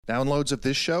Downloads of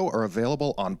this show are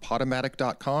available on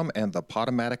Podomatic.com and the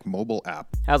Podomatic mobile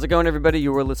app. How's it going, everybody?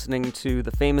 You were listening to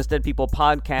the Famous Dead People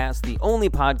podcast, the only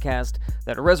podcast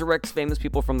that resurrects famous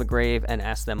people from the grave and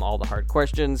asks them all the hard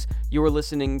questions. You were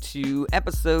listening to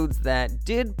episodes that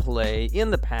did play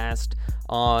in the past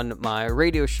on my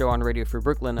radio show on Radio Free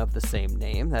Brooklyn of the same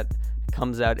name that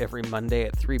comes out every Monday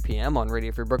at 3 p.m. on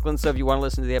Radio Free Brooklyn. So if you want to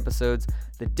listen to the episodes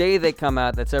the day they come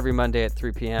out, that's every Monday at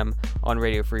 3 p.m. on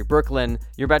Radio Free Brooklyn.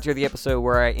 You're about to hear the episode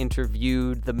where I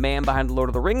interviewed the man behind the Lord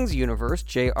of the Rings universe,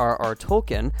 J.R.R.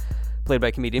 Tolkien, played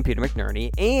by comedian Peter McNerney,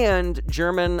 and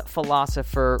German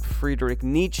philosopher Friedrich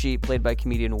Nietzsche, played by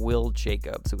comedian Will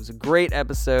Jacobs. It was a great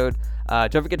episode.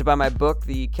 Don't forget to buy my book,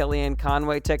 The Kellyanne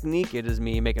Conway Technique. It is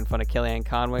me making fun of Kellyanne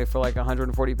Conway for like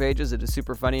 140 pages. It is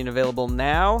super funny and available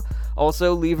now.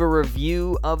 Also, leave a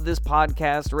review of this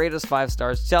podcast. Rate us 5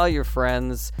 stars. Tell your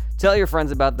friends. Tell your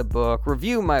friends about the book.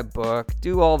 Review my book.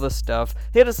 Do all the stuff.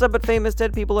 Hit us up at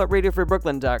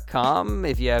famousdeadpeople@radiofreebrooklyn.com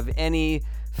if you have any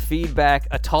feedback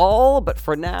at all. But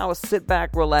for now, sit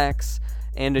back, relax,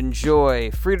 and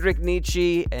enjoy Friedrich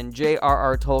Nietzsche and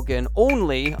J.R.R. Tolkien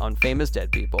only on Famous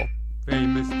Dead People.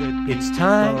 Famous dead people. It's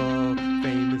time.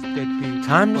 Famous dead people.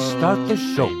 Time to start the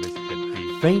show.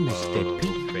 Famous dead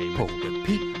people. Famous dead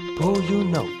people you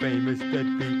know. Famous dead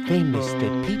people. Famous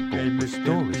dead people with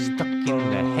stories stuck in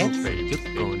their heads. Famous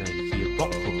You're gonna hear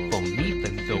all from me,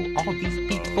 even though all these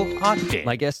people are dead.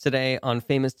 My guests today on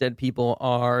Famous Dead People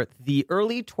are the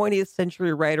early 20th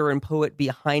century writer and poet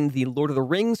behind the Lord of the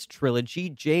Rings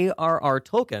trilogy, J.R.R.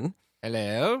 Tolkien.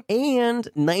 Hello. And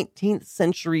 19th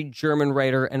century German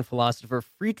writer and philosopher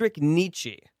Friedrich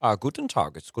Nietzsche. Guten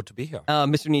Tag. It's good to be here.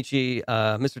 Mr. Nietzsche,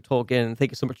 Mr. Tolkien, thank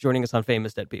you so much for joining us on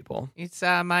Famous Dead People. It's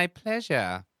my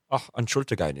pleasure. Oh,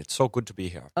 Entschuldigung. It's so good to be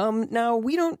here. Now,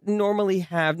 we don't normally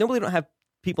have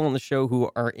people on the show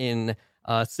who are in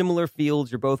similar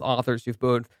fields. You're both authors. You've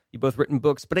both written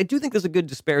books. But I do think there's a good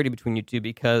disparity between you two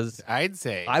because I'd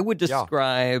say I would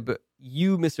describe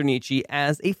you, Mr. Nietzsche,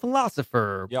 as a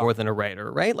philosopher more than a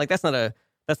writer, right? Like that's not a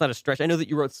stretch. I know that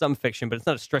you wrote some fiction, but it's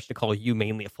not a stretch to call you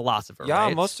mainly a philosopher,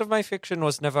 right? Most of my fiction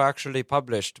was never actually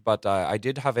published, but I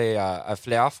did have a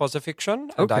flair for the fiction,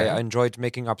 and I enjoyed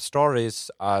making up stories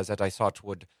that I thought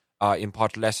would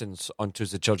impart lessons onto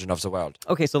the children of the world.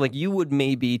 Okay, so like you would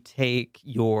maybe take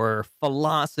your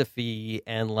philosophy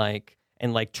and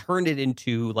turn it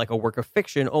into like a work of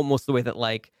fiction, almost the way that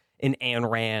like in Ayn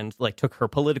Rand took her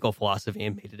political philosophy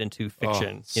and made it into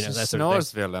fiction. Oh, that sort of thing.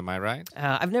 Snoresville, am I right?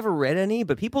 I've never read any,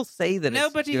 but people say that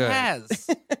Nobody it's good. has,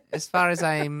 as far as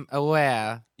I'm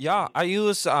aware. Yeah, I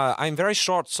use. I'm very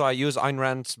short, so I use Ayn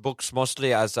Rand's books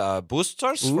mostly as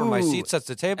boosters for my seats at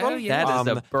the table. Oh, yeah. That is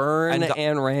a burn,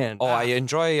 Ayn Rand. Oh, I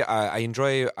enjoy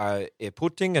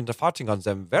putting and farting on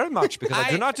them very much because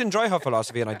I do not enjoy her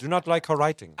philosophy and I do not like her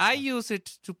writing. I use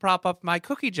it to prop up my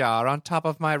cookie jar on top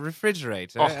of my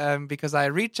refrigerator because I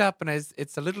reach up and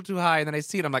it's a little too high, and then I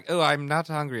see it. I'm like, oh, I'm not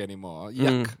hungry anymore.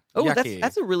 Yuck. Oh, Yucky.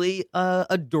 that's a really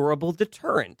adorable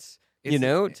deterrent.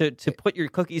 To put your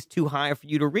cookies too high for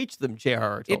you to reach them,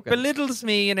 J.R.R. Tolkien. It belittles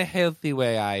me in a healthy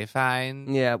way, I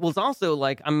find. Yeah, well, it's also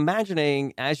like, I'm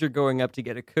imagining as you're going up to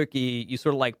get a cookie, you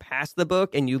sort of like pass the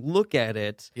book and you look at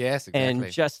it. Yes,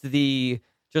 exactly.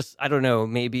 And I don't know,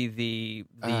 maybe the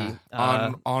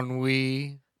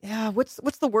ennui. Yeah, what's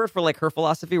the word for like her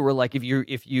philosophy? Where like if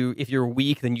you're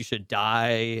weak, then you should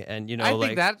die, and I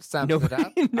think that sums it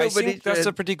up. I think that's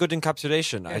a pretty good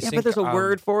encapsulation. But there's a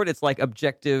word for it. It's like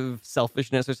objective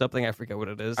selfishness or something. I forget what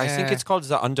it is. I think it's called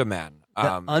the Underman.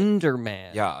 The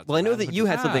Underman. Yeah. Well, I know that you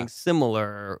had something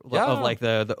similar of like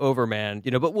the Overman.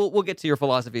 But we'll get to your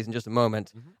philosophies in just a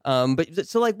moment. Mm-hmm. But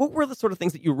so like, what were the sort of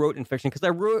things that you wrote in fiction? Because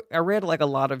I read like a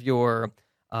lot of your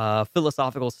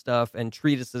philosophical stuff and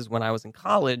treatises when I was in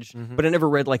college, but I never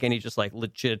read like any just like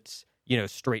legit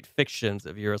straight fictions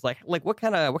of yours. Like what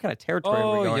kind of territory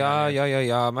were we going on?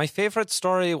 Yeah. My favorite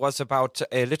story was about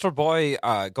a little boy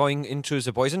going into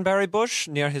the boysenberry bush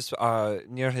near his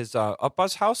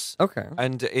oppa's house. Okay.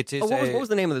 And it is what was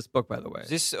the name of this book, by the way?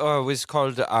 This was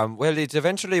called, it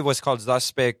eventually was called Thus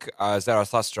Spake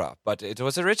Zarathustra, but it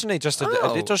was originally just a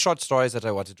little short story that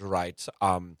I wanted to write.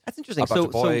 That's interesting.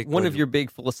 So one of your big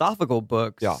philosophical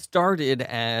books started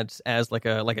as like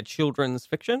a children's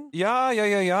fiction? Yeah.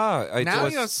 Now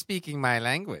you're speaking my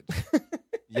language.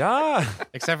 Yeah.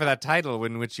 Except for that title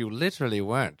in which you literally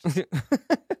weren't.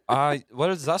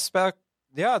 Zasberg.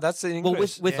 Yeah, that's in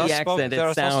English. Well, with the accent,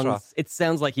 it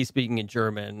sounds like he's speaking in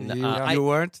German. You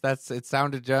weren't? It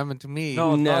sounded German to me.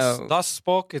 No. Thus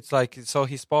spoke. It's like, so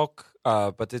he spoke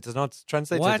but it is not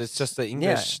translated. What? It's just the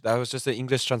English. That was just the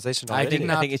English translation. I already. did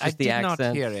not- I think it's just I the did not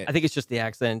accent. hear it. I think it's just the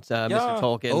accent, Mr. Yeah.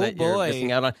 Tolkien, Oh, that you're boy.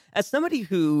 missing out on. As somebody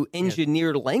who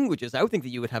engineered languages, I would think that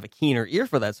you would have a keener ear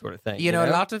for that sort of thing. You know, a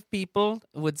lot of people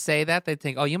would say that. They'd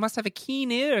think, oh, you must have a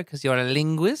keen ear because you're a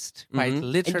linguist, quite And you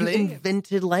literally.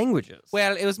 invented languages.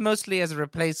 Well, it was mostly as a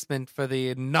replacement for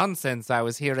the nonsense I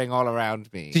was hearing all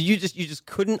around me. so you just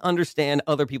couldn't understand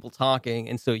other people talking,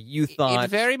 and so you thought It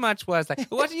very much was like,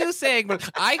 what are you saying? Well,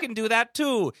 I can do that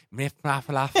too.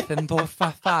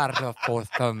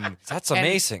 That's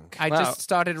amazing. I Wow. just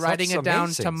started writing That's it down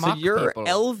amazing. to So So mock you're people.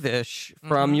 Elvish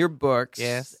from your books,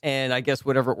 Yes. and I guess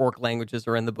whatever orc languages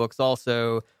are in the books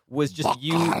also was just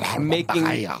you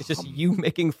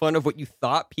making fun of what you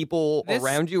thought people This-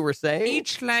 around you were saying.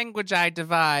 Each language I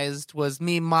devised was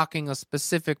me mocking a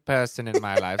specific person in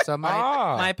my life. So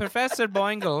my Professor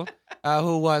Boingle,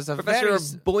 who was a Professor very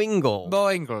Boingle.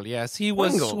 Boingle, yes, he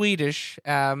was Boingle. Swedish.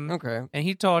 Okay. And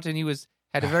he taught, and he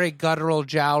had a very guttural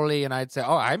jowly, and I'd say,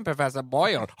 "Oh, I'm Professor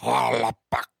Boyle."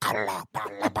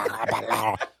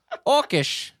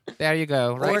 Orcish. There you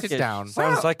go. Write Orcish. it down.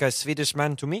 Sounds like a Swedish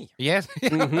man to me. Yes.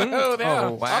 Oh, there.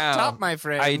 Oh, wow. Up top, my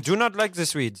friend. I do not like the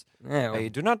Swedes. Yeah. I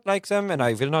do not like them, and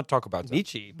I will not talk about them.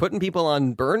 Nietzsche putting people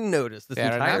on burn notice this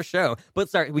Fair entire enough. show. But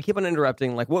sorry, we keep on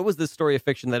interrupting. Like, what was this story of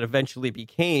fiction that eventually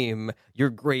became your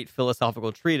great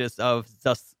philosophical treatise of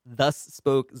Thus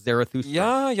Spoke Zarathustra?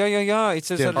 Yeah. It's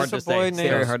a Still hard little to say. boy It's very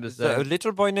named hard to it's say. a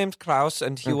little boy named Klaus,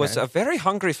 and he was Okay. very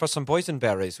hungry for some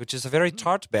boysenberries, which is a very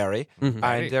tart berry,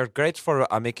 and they're great for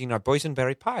making a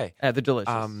boysenberry pie. They're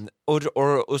delicious.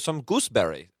 Or some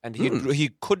gooseberry, and he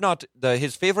could not.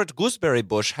 His favorite gooseberry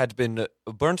bush had been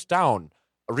burnt down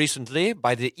recently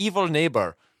by the evil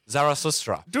neighbor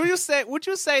Zarathustra. Would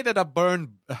you say that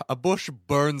a bush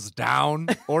burns down,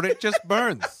 or it just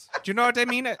burns? Do you know what I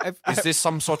mean? Is this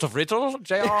some sort of riddle,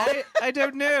 JR? I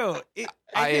don't know.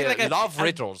 I think love a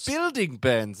riddles. building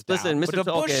burns down. Listen, Mr. but a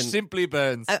bush Tolkien, simply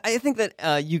burns. I think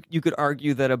that you could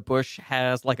argue that a bush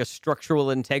has like a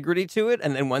structural integrity to it,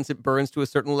 and then once it burns to a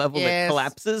certain level, it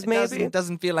collapses. It Maybe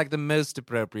doesn't feel like the most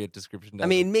appropriate description. Does I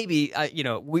mean, maybe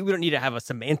we don't need to have a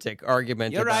semantic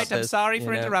argument. You're about right. I'm this, sorry you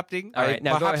for know? interrupting. All right,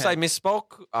 now go Perhaps I ahead.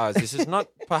 misspoke. This is not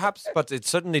perhaps, but it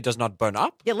certainly does not burn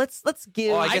up. Yeah, let's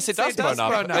give. Oh, I guess it does burn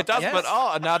up. It does, yes.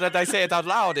 but now that I say it out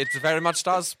loud, it very much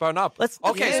does burn up.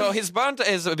 Okay, so his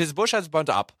bush has burnt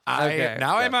up. Okay.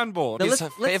 Now I'm on board. Now, His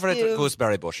let's favorite give-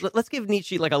 gooseberry bush. Let's give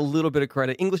Nietzsche like a little bit of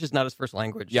credit. English is not his first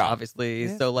language, Yeah. obviously.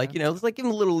 So, like, let's like give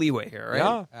him a little leeway here,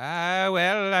 right?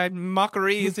 Yeah,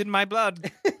 Mockery is in my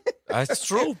blood. that's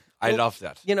true. I love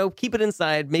that. Keep it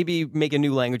inside. Maybe make a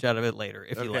new language out of it later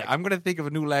if you Okay, like. I'm going to think of a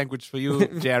new language for you,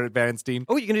 Jared Berenstein.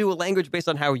 Oh, you're gonna do a language based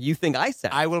on how you think I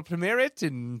sound. I will premiere it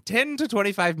in 10 to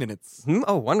 25 minutes.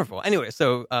 Oh, wonderful. Anyway,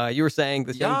 so you were saying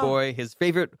this young Yeah. boy, his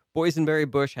favorite boysenberry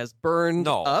bush has burned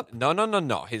up.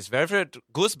 No. His favorite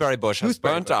gooseberry bush has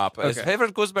Gooseberry burnt bush. up. His Okay.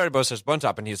 favorite gooseberry bush has burnt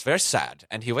up, and he's very sad.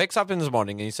 And he wakes up in the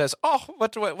morning and he says, "Oh,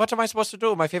 what am I supposed to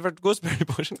do? My favorite gooseberry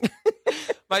bush,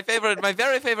 my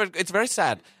very favorite. It's very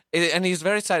sad." And he's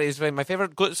very sad. My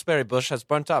favorite gooseberry bush has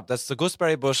burnt up. That's the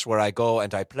gooseberry bush where I go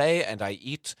and I play and I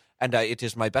eat, and it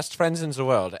is my best friends in the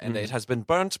world. And it has been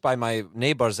burnt by my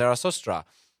neighbor Zarathustra,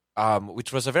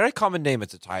 which was a very common name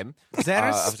at the time.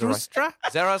 Zarathustra?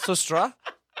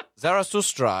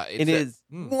 Zarathustra. It is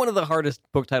one of the hardest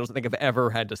book titles I think I've ever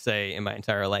had to say in my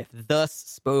entire life. Thus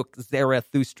spoke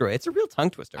Zarathustra. It's a real tongue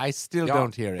twister. I still Yeah.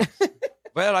 don't hear it.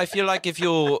 Well, I feel like if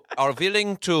you are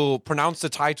willing to pronounce the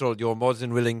title, you're more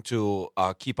than willing to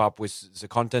keep up with the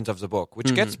content of the book,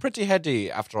 which gets pretty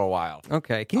heady after a while.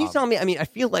 Okay. Can you tell me? I mean, I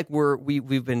feel like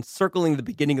we've been circling the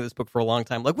beginning of this book for a long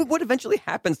time. Like, what eventually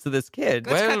happens to this kid?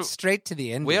 Let's Well, cut straight to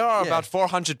the end. We are about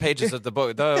 400 pages of the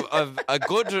book. A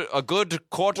good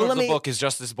quarter Well, of let the me- book is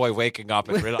just this boy waking up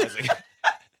and realizing.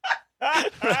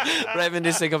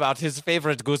 Reminiscing about his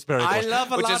favorite gooseberry bush,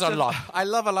 which is a lot. I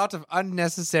love a lot of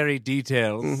unnecessary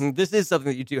details. Mhm. This is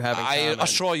something that you do have in I common.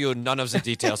 assure you, none of the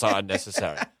details are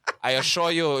unnecessary. I assure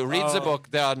you, read the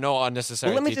book. There are no unnecessary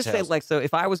Well, let me details. just say, like, so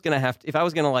if I was gonna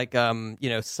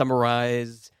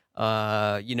summarize,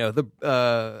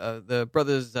 the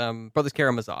brothers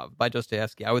Karamazov by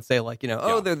Dostoevsky, I would say, like,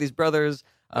 they're these brothers.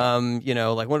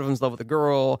 Like one of them's in love with a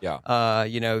girl. Yeah.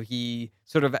 He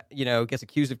sort of, gets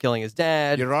accused of killing his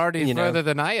dad. You're already you know. further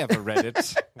than I ever read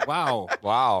it. Wow.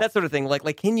 Wow. That sort of thing.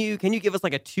 Like, can you give us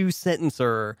like a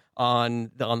 2-sentencer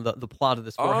on the plot of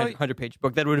this 400-page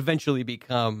book that would eventually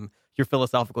become your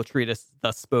philosophical treatise,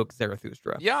 Thus Spoke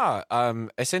Zarathustra. Yeah,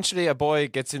 essentially a boy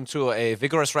gets into a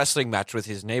vigorous wrestling match with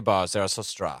his neighbor,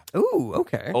 Zarathustra, Ooh,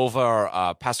 okay. over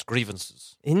past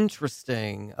grievances.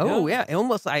 Interesting. Oh, yeah. It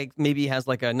almost maybe has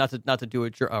like a, not to do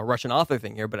a Russian author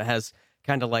thing here, but it has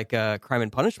kind of like a Crime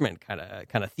and Punishment kind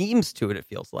of themes to it, it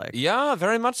feels like. Yeah,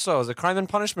 very much so. The Crime and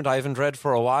Punishment I haven't read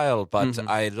for a while, but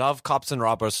I love Cops and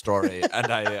Robbers story,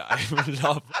 and I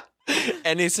love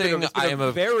anything. It's been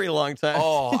a very long time.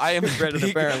 Oh, I am read it,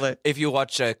 big- apparently. If you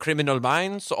watch Criminal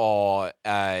Minds or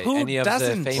any of the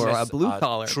doesn't? famous Or, Blue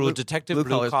Collar. True Detective, Blue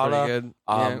Blue Collar's Collar, pretty good.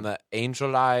 Yeah.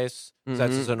 Angel Eyes.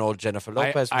 That is an old Jennifer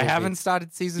Lopez I movie. haven't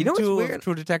started season You know what's 2 weird? of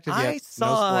True Detective yet. I No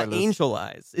saw spoilers. Angel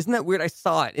Eyes. Isn't that weird? I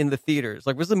saw it in the theaters.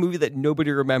 Like, it was a movie that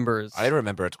nobody remembers. I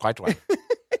remember it quite well.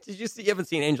 Did you see? You haven't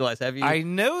seen Angel Eyes, have you? I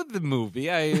know the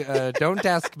movie. I don't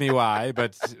ask me why,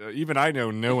 but even I know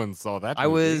no one saw that. I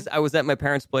movie. was at my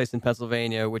parents' place in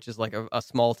Pennsylvania, which is like a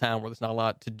small town where there's not a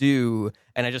lot to do,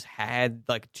 and I just had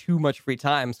like too much free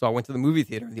time, so I went to the movie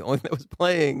theater, and the only thing that was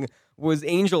playing was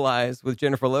Angel Eyes with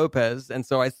Jennifer Lopez, and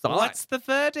so I saw What's the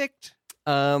verdict?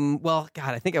 Well,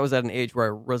 God, I think I was at an age where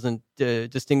I wasn't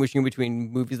distinguishing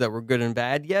between movies that were good and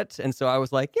bad yet, and so I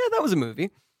was like, yeah, that was a movie.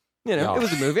 You know, Yeah. it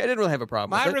was a movie. I didn't really have a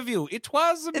problem My with it. review. It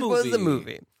was a movie. It was a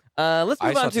movie. Let's I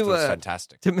move on thought it was to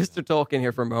fantastic. Mr. Tolkien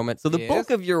here for a moment. So the Yes.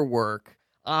 bulk of your work,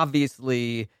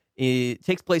 obviously, it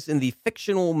takes place in the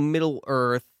fictional Middle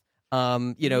Earth.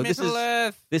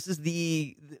 This is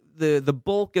the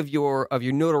bulk of your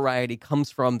notoriety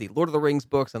comes from the Lord of the Rings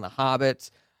books and the Hobbit.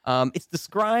 It's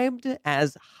described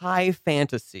as high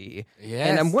fantasy, Yes.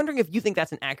 and I'm wondering if you think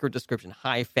that's an accurate description,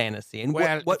 high fantasy, and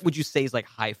Well, what would you say is like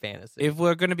high fantasy? If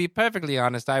we're going to be perfectly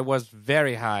honest, I was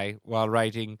very high while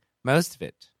writing most of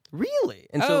it. Really?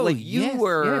 And so, Oh, like, you yes,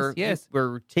 were yes. you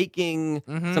were taking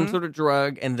Mhm. some sort of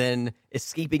drug and then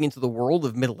escaping into the world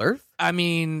of Middle Earth? I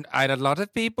mean, I had a lot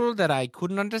of people that I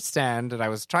couldn't understand, and I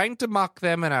was trying to mock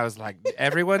them, and I was like,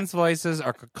 everyone's voices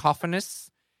are cacophonous,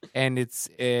 and it's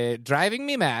driving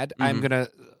me mad. I'm going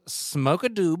to smoke a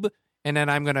doob, and then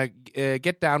I'm going to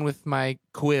get down with my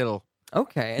quill.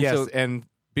 Okay. And yes, so, and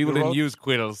people You didn't wrote- use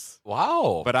quills,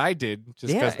 Wow. but I did.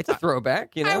 Just yeah, 'cause it's a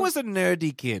throwback, you know? I was a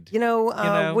nerdy kid. You know,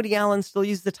 know? Woody Allen still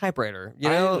used the typewriter. You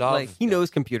I know, love- like, he knows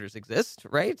computers exist,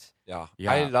 right? Yeah.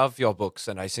 Yeah. I love your books,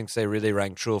 and I think they really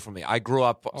rang true for me. I grew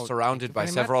up thank surrounded you by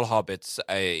very several hobbits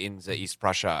in the East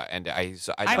Prussia, and I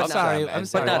I'm loved sorry, them. I'm and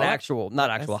sorry. But they not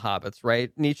were- actual hobbits,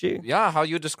 right, Nietzsche? Yeah, how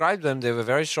you described them, they were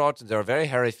very short and they were very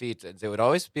hairy feet, and they would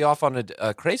always be off on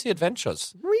crazy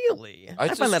adventures. Really? I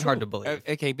It's find just that hard true. to believe.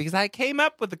 Okay, because I came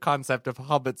up with the concept of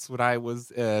hobbits when I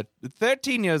was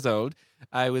 13 years old.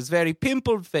 I was very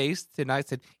pimple faced, and I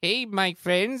said, "Hey, my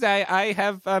friends, I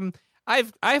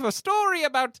have a story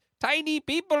about tiny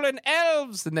people and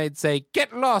elves." And they'd say,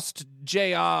 "Get lost,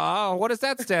 J.R.R. What does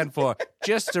that stand for?"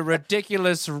 Just a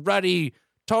ridiculous, ruddy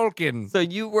Tolkien. So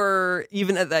you were,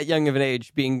 even at that young of an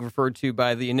age, being referred to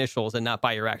by the initials and not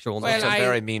by your actual name. Well, Some I-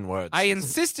 very mean words. I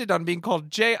insisted on being called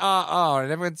J.R.R.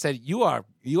 and everyone said, "You are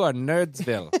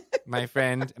Nerdsville, my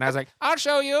friend." And I was like, "I'll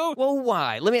show you." Well,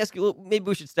 why? Let me ask you. Maybe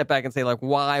we should step back and say, like,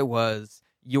 why was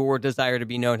your desire to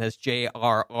be known as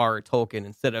J.R.R. Tolkien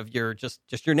instead of your just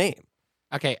your name,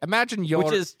 Okay, imagine your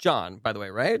which is John, by the way,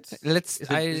 right? let's.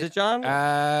 Is it John?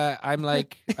 I'm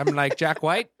like Jack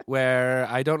White, where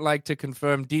I don't like to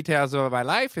confirm details of my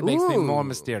life. It makes me more Ooh,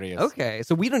 mysterious. Okay,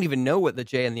 so we don't even know what the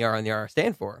J and the R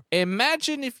stand for.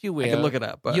 Imagine, if you will, I can look it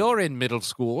up. But you're in middle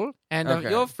school, and Okay.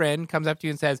 your friend comes up to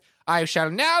you and says, "I shall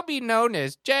now be known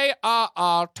as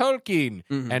J.R.R. Tolkien,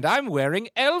 Mhm. and I'm wearing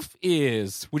elf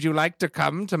ears. Would you like to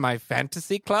come to my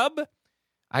fantasy club?"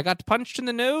 I got punched in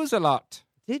the nose a lot.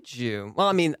 Did you? Well,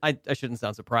 I mean, I shouldn't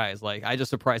sound surprised. Like, I just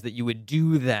surprised that you would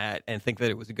do that and think that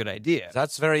it was a good idea.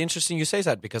 That's very interesting you say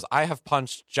that, because I have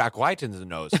punched Jack White in the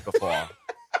nose before.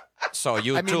 So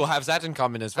you I mean- two have that in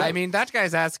common as well. I mean, that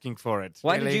guy's asking for it.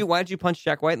 Why really. did you punch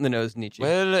Jack White in the nose, Nietzsche?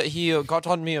 Well, he got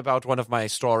on me about one of my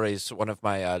stories, one of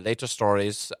my later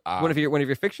stories. one of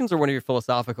your fictions or one of your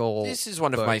philosophical? This is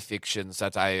one of my books? fictions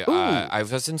that I Ooh. I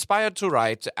was inspired to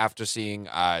write after seeing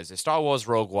the Star Wars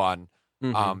Rogue One.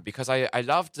 Mhm. Because I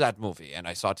loved that movie and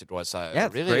I thought it was Yeah,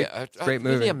 it's really great. a It's a great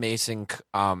really movie. amazing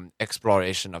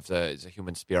exploration of the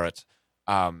human spirit.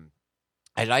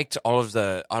 I liked all of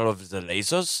the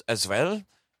lasers as well,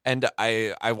 and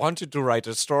I wanted to write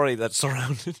a story that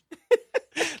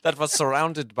was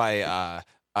surrounded by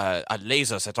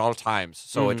lasers at all times.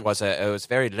 So Mm-hmm. it was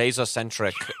very laser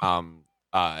centric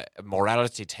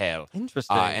morality tale.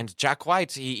 Interesting. And Jack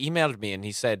White, he emailed me and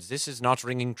he said, "This is not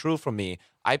ringing true for me.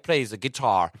 I play the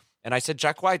guitar." And I said,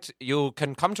 "Jack White, you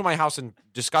can come to my house and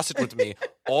discuss it with me,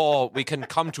 or we can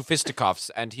come to fisticuffs.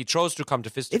 And he chose to come to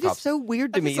It fisticuffs. is so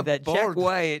weird to That is me a that Jack bold-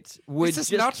 White would This is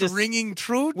just not ringing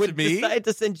true to would me. decide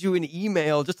to send you an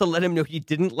email just to let him know he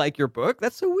didn't like your book.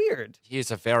 That's so weird. He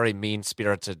is a very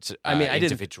mean-spirited I mean,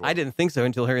 individual. I didn't think so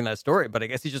until hearing that story, but I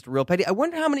guess he's just real petty. I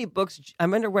wonder how many books. I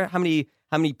wonder how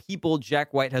many people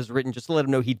Jack White has written just to let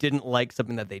him know he didn't like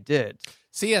something that they did.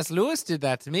 C.S. Lewis did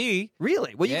that to me.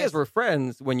 Really? Well, you Yes. guys were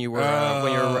friends when you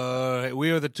were.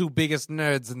 We were the two biggest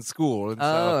nerds in school. And Oh,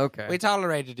 so okay. We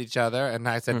tolerated each other, and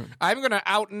I said, I'm going to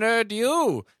out-nerd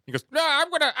you. He goes, no, I'm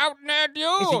going to out-nerd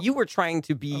you. So you were trying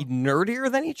to be nerdier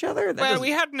than each other? That Well, doesn't-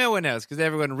 we had no one else because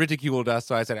everyone ridiculed us.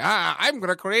 So I said, I'm going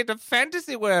to create a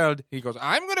fantasy world. He goes,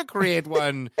 I'm going to create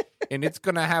one, and it's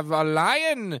going to have a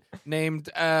lion named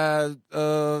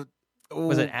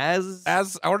was it I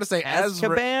want to say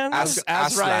Azkaban?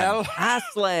 Azrael.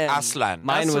 Aslan. Aslan.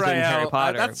 Mine was in Azrael. Harry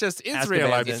Potter. That's just Israel,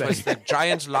 Azkaban's I'd in- say. It was the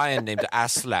giant lion named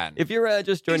Aslan. If you're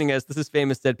just joining us, this is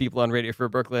Famous Dead People on Radio Free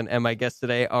Brooklyn, and my guests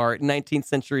today are 19th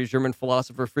century German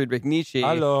philosopher Friedrich Nietzsche.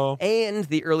 Hello. And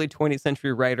the early 20th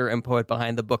century writer and poet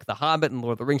behind the book The Hobbit and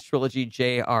Lord of the Rings trilogy,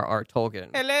 J.R.R.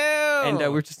 Tolkien. Hello. And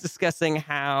we're just discussing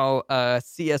how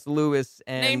C.S. Lewis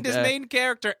and named his main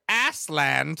character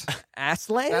Assland.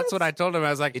 Aslan. That's what I told him. I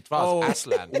was like, It was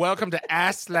Aslan. Welcome to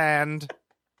Assland.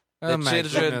 Oh my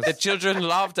goodness. The children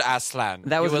loved Aslan.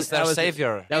 That was- he was their that was-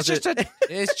 savior. That was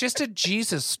It's just a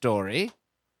Jesus story.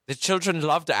 The children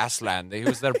loved Aslan. He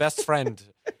was their best friend.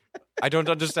 I don't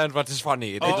understand what is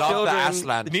funny. They Oh, loved the children-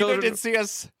 Aslan. the Neither children- did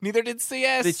CS. Neither did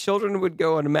CS. the children would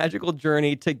go on a magical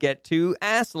journey to get to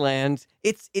Aslan.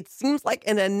 It seems like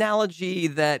an analogy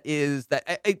that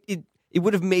it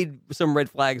would have made some red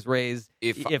flags raised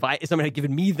if someone had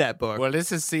given me that book. Well,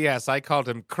 this is CS. I called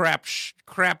him crap shit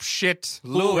Crap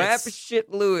Lewis.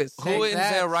 shit Lewis. Who in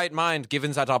that. their right mind,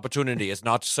 given that opportunity, is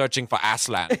not searching for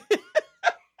Aslan?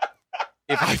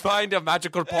 If I find a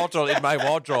magical portal in my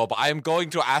wardrobe, I am going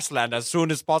to Aslan as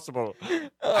soon as possible.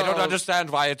 I don't understand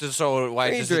why it is so. Why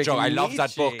it is a Friedrich joke. I love that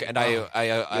Nietzsche. book, and You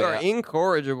are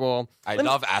incorrigible. I Let me-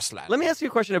 love Aslan. Let me ask you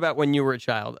a question about when you were a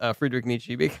child, Friedrich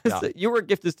Nietzsche, because Yeah. you were a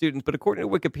gifted student, but according to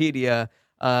Wikipedia,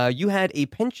 you had a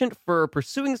penchant for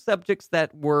pursuing subjects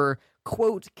that were,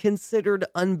 quote, considered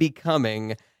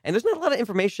unbecoming. And there's not a lot of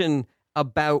information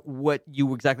about what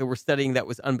you exactly were studying that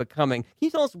was unbecoming. Can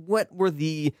you tell us what were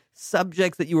the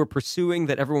subjects that you were pursuing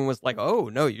that everyone was like, oh,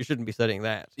 no, you shouldn't be studying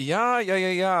that? Yeah.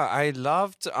 I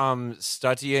loved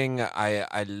studying.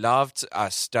 I loved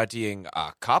studying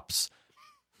cups.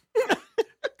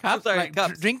 Cups, sorry, like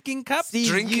cups. drinking cups.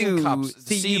 Drinking cups,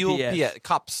 C-U-P-S.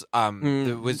 cups,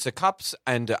 with the cups,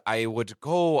 and I would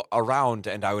go around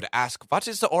and I would ask, "What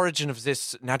is the origin of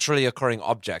this naturally occurring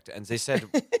object?" And they said,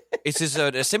 "It is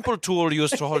a simple tool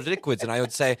used to hold liquids." And I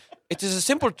would say, "It is a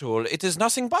simple tool. It is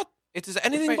nothing but. It is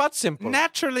anything Wait, but simple."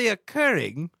 Naturally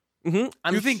occurring.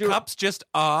 Mm-hmm. You think cups just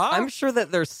are? I'm sure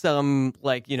that there's some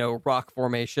rock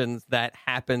formations that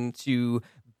happen to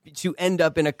end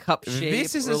up in a cup shape.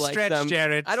 This is or a like stretch, some-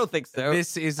 Jared. I don't think so.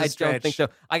 This is a I stretch. don't think so.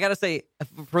 I gotta say,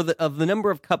 of the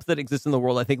number of cups that exist in the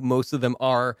world, I think most of them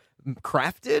are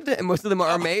crafted and most of them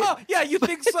are made. Oh, yeah, you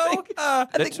think so? I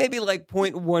think maybe like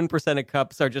 0.1% of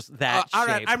cups are just that all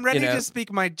right, shape, I'm ready you know? to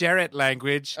speak my Jarrett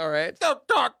language. All right. That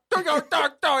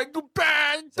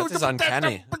is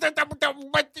uncanny.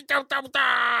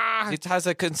 It has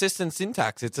a consistent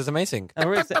syntax. It is amazing. I'm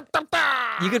really excited.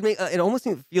 You could make it almost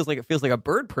feels like a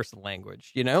bird person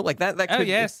language, you know, like that. That Oh, could,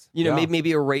 yes. you know, Yeah.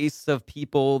 maybe a race of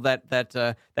people that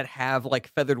have like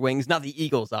feathered wings. Not the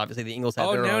eagles, obviously. The eagles have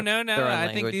Oh, their no, own, no. their own I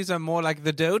think language. these are more like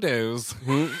the dodos.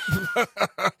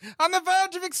 On the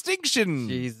verge of extinction.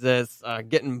 Jesus,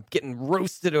 getting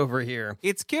roasted over here.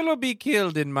 It's kill or be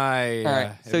killed in my. All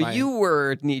right, so you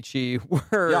were Nietzsche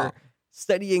were Yeah.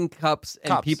 studying cups,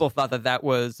 and Cups. people thought that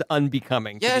was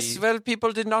unbecoming. to Yes, be- well,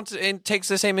 people did not take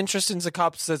the same interest in the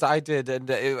cups as I did, and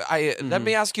let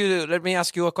me ask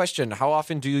you a question. How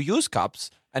often do you use cups,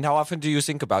 and how often do you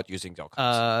think about using your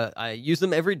cups? I use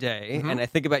them every day, and I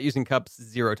think about using cups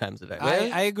 0 times a day.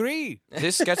 I agree.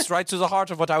 This gets right to the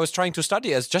heart of what I was trying to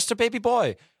study as just a baby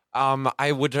boy.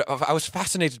 I was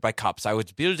fascinated by cups. I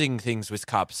was building things with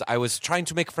cups. I was trying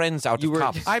to make friends out You of were-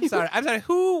 cups. I'm sorry.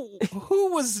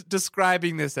 Who was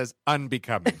describing this as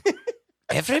unbecoming?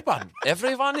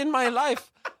 Everyone in my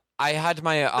life. I had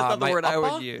my That's not the my word I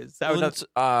upper would use. I would not-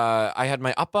 and, I had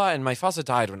my upper, and my father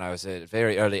died when I was at a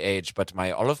very early age. But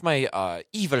all of my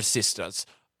evil sisters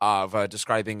were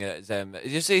describing them.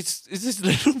 You see, it's this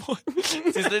little boy.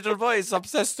 This little boy is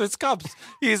obsessed with cups.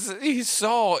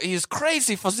 He's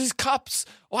crazy for these cups.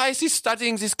 Why is he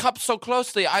studying these cups so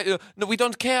closely? No, we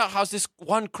don't care how this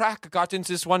one crack got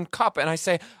into this one cup. And I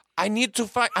say, I need to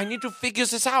figure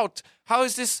this out. How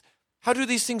is this? How do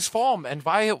these things form? And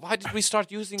why did we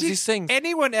start using these things?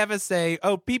 Anyone ever say,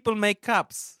 "Oh, people make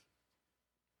cups"?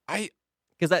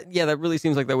 Because that really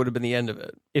seems like that would have been the end of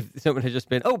it if someone had just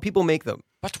been, "Oh, people make them."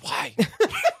 But why?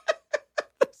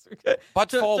 But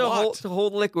to for what? To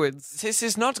hold liquids. This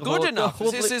is not good enough.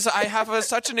 I have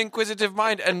such an inquisitive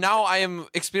mind, and now I am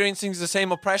experiencing the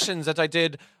same oppressions that I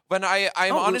did when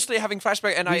I'm honestly having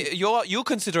flashback, and you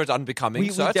consider it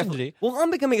unbecoming, certainly. Well,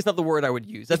 unbecoming is not the word I would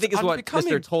use. I think is what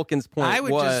Mr. Tolkien's point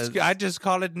I just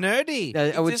call it nerdy.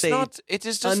 I would say it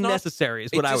is just unnecessary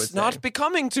is what I would say. It's not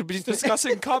becoming to be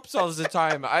discussing cups all the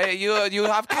time. You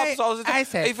have cups all the time.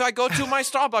 If I go to my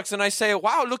Starbucks and I say,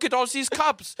 wow, look at all these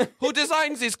cups. Who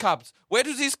designs these cups? Where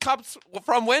do these cups,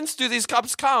 from whence do these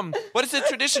cups come? What is the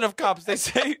tradition of cups? They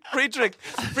say, Friedrich,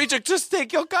 just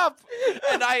take your cup.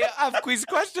 And I have quiz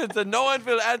questions and no one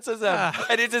will answer them.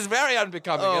 And it is very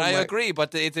unbecoming, and I agree,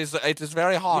 but it is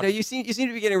very hard. You seem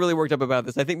to be getting really worked up about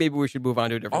this. I think maybe we should move on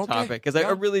to a different topic, because I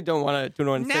really don't want to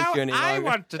incent you any longer. I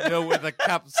want to know where the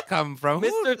cups come from.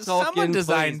 Mr. Tolkien,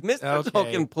 please. Mr.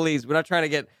 Tolkien, please. We're not trying to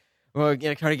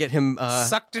get him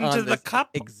sucked into the cup.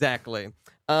 Exactly.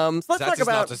 So let's talk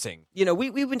about, not a thing.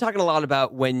 We've been talking a lot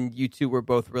about when you two were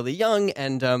both really young,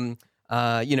 and Mr.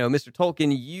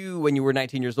 Tolkien, when you were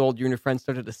 19 years old, you and your friends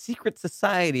started a secret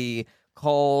society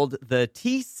called the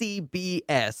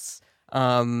TCBS.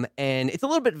 And it's a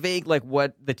little bit vague, like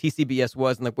what the TCBS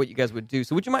was and like what you guys would do.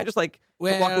 So would you mind just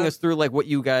walking us through like what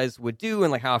you guys would do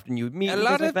and like how often you would meet? A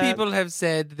lot of people have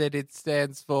said that it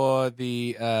stands for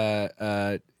the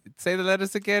say the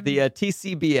letters again. The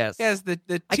TCBS. Yes,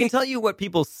 I can tell you what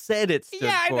people said it stood for.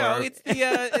 Yeah, I know. It's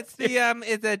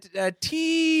the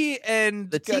T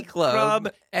and the Tea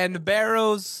Club and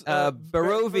Barrows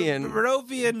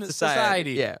Barovian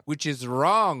Society. Yeah, which is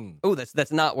wrong. Oh,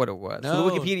 that's not what it was. No. So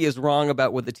the Wikipedia is wrong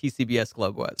about what the TCBS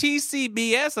Club was.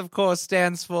 TCBS, of course,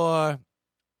 stands for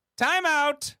Time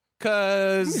Out,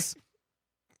 'cause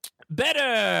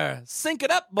better sync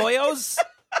it up, boyos.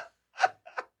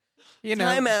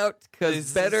 Time out,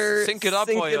 because better sync it up,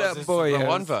 boyos. boyos.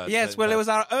 One verb. Yes, well, it was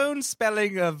our own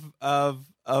spelling of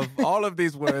all of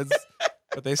these words,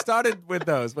 but they started with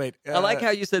those. Wait, I like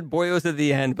how you said boyos at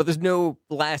the end, but there's no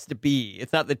last B.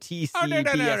 It's not the TCBSB. Oh,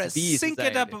 no. Sync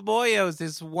it up, boyos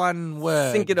is one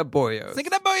word. Sync it up, boyos. Sync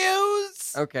it up,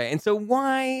 boyos. Okay, and so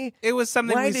why? It was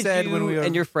something we said when we were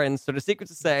and your friends started a secret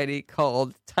society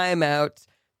called Time Out,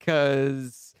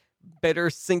 because better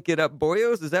sync it up,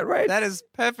 boyos. Is that right? That is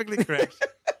perfectly correct.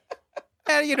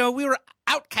 And we were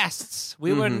outcasts.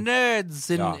 We were nerds,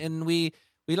 and we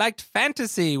liked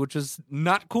fantasy, which was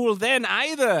not cool then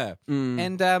either.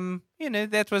 And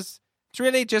it's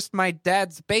really just my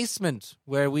dad's basement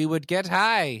where we would get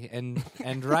high and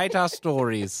write our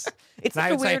stories. It's and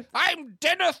I would say, I'm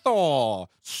Denethor,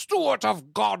 Steward of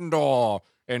Gondor.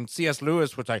 And C.S.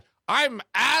 Lewis would say, I'm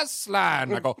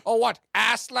Aslan. I go, oh, what?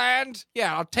 Aslan?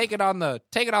 Yeah, I'll take it on the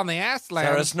Aslan.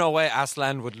 There is no way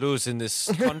Aslan would lose in this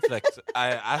conflict.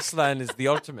 Aslan is the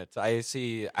ultimate. I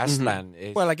see Aslan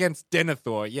is... Well, against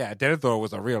Denethor, yeah. Denethor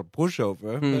was a real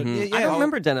pushover. But, I don't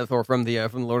remember Denethor from the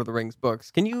Lord of the Rings books.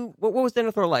 Can you... What was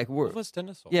Denethor like? What was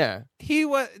Denethor? Yeah. He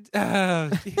was...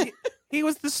 He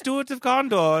was the Steward of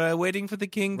Gondor, waiting for the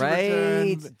king to return.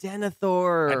 Right,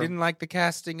 Denethor. I didn't like the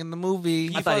casting in the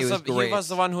movie. I thought he was great. He was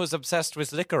the one who was obsessed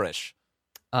with licorice.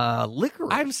 Licorice?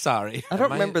 I'm sorry. I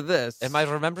don't remember this. Am I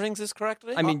remembering this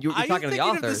correctly? I mean, you're talking to the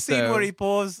author. Of the scene where he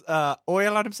pours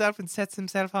oil on himself and sets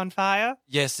himself on fire?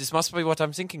 Yes, this must be what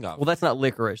I'm thinking of. Well, that's not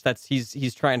licorice. That's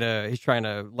he's trying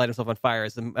to light himself on fire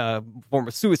as a form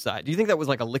of suicide. Do you think that was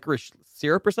like a licorice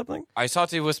syrup or something? I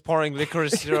thought he was pouring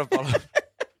licorice syrup on.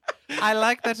 I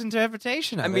like that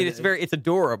interpretation. I mean, it's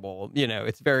adorable.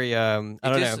 It's very, I don't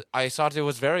know. I thought it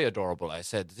was very adorable. I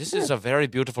said, this is a very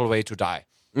beautiful way to die.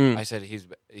 I said, he's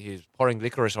pouring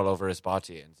licorice all over his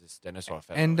body, and this Denethor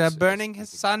fellow. And burning his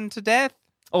son to death.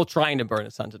 Oh, trying to burn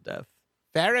his son to death.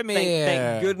 Faramir.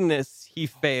 Thank goodness he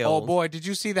failed. Oh boy, did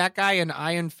you see that guy in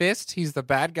Iron Fist? He's the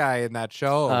bad guy in that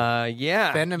show.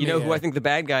 Yeah. Faramir. You know who I think the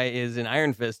bad guy is in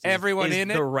Iron Fist? Everyone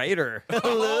in it? The writer.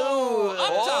 Hello.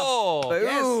 Oh,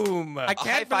 boom. Yes. I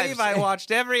can't believe I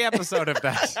watched every episode of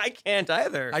that. I can't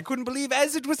either. I couldn't believe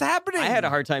as it was happening. I had a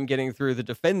hard time getting through the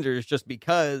Defenders just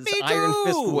because Iron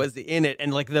Fist was in it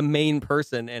and like the main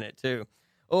person in it too.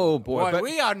 Oh boy,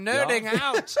 we are nerding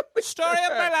out. Story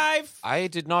of my life. I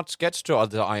did not get to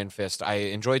the Iron Fist. I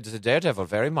enjoyed the Daredevil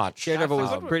very much. Daredevil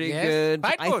was pretty good.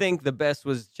 I think the best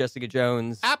was Jessica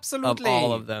Jones. Absolutely, of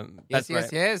all of them. That's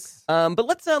right. Yes. But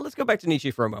let's go back to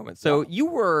Nietzsche for a moment. So you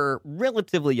were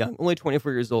relatively young, only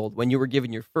 24 years old, when you were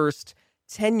given your first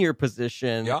tenure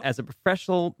position as a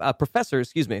professor,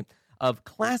 of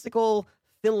classical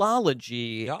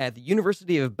philology at the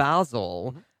University of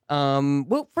Basel.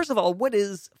 Well, first of all, what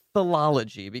is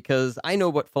philology? Because I know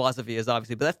what philosophy is,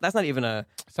 obviously, but that's not even a...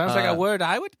 Sounds like a word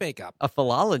I would make up. A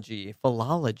philology.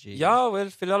 Yeah, well,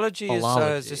 philology.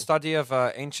 Is the study of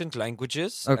ancient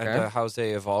languages and how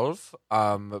they evolve.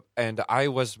 And I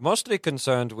was mostly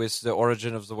concerned with the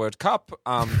origin of the word cup.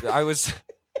 I was...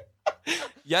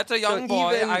 Yet a young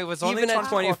boy. I was only even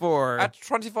 24. At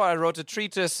 24, I wrote a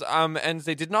treatise, and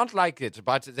they did not like it,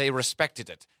 but they respected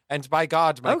it. And by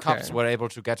God, my cups were able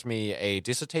to get me a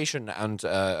dissertation and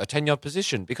a tenure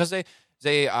position because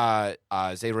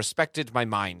they respected my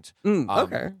mind in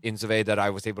the way that I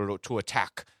was able to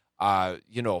attack.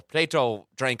 Plato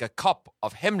drank a cup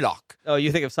of hemlock. Oh,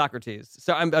 you think of Socrates.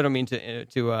 So I don't mean to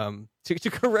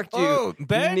correct you. Oh,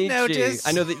 bad Nietzsche. notice.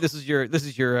 I know that this is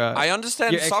your. I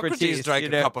understand your Socrates drank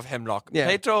a cup of hemlock. Yeah.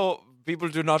 Plato, people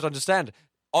do not understand.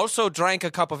 Also drank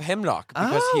a cup of hemlock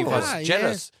because he was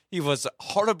jealous. He was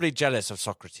horribly jealous of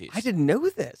Socrates. I didn't know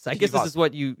this. I guess this is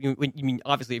what you mean.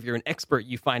 Obviously, if you're an expert,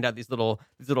 you find out these little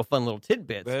fun little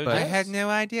tidbits. Well, but I had no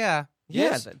idea.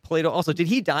 Yes. Yeah, Plato also. Did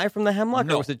he die from the hemlock?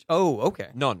 No. Or was it, okay.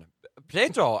 None.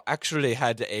 Plato actually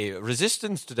had a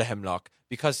resistance to the hemlock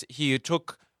because he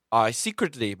took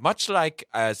secretly, much like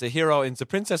the hero in The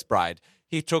Princess Bride,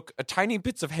 he took tiny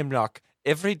bits of hemlock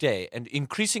every day and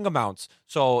increasing amounts.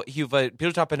 So he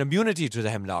built up an immunity to the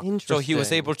hemlock. So he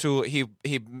was able to, he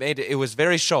made it was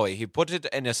very showy. He put it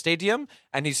in a stadium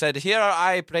and he said, "Here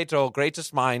I, Plato,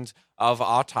 greatest mind of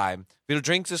our time, will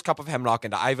drink this cup of hemlock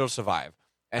and I will survive."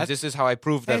 And this is how I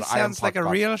proved that I am sounds like a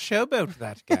real showboat,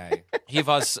 that guy. He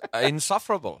was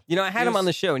insufferable. I had him on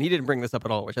the show, and he didn't bring this up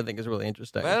at all, which I think is really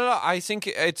interesting. Well, I think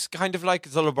it's kind of like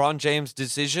the LeBron James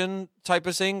decision type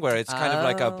of thing, where it's kind of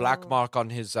like a black mark on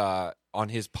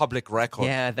his public record.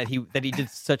 Yeah, that he did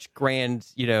such grand,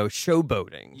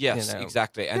 showboating. Yes,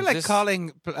 exactly. I And feel like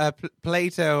calling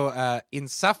Plato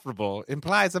insufferable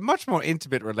implies a much more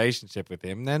intimate relationship with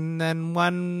him than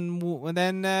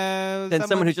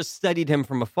someone who just studied him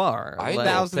from afar, I know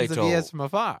thousands Plato of years from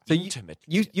afar. So intimate.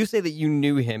 You say that you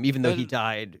knew him, even though he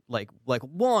died like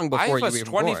long before I you were was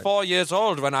even born. 24 years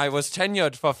old when I was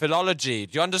tenured for philology.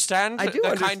 Do you understand? I do the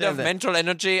understand kind of that. mental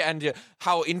energy and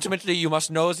how intimately you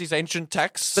must know these ancient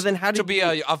texts. But then how to did be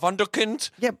you- a wunderkind?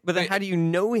 Yeah, but then how do you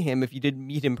know him if you didn't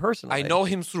meet him personally? I know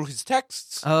him through his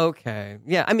texts. Okay.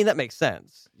 Yeah, I mean that makes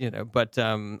sense, but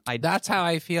That's how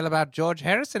I feel about George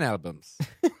Harrison albums.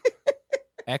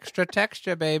 Extra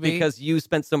texture, baby. because you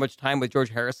spent so much time with George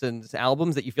Harrison's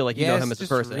albums that you feel like you know him as a just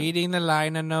person. reading the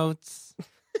liner notes.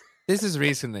 This is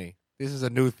recently. This is a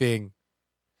new thing.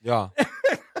 Yeah.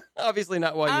 Obviously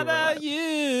not while you were alive.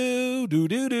 you? Do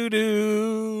do do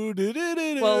do do do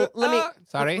do. Well,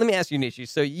 Sorry. Let me ask you, Nietzsche.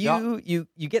 So you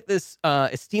get this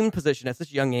esteemed position at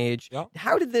such a young age. Yeah.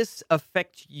 How did this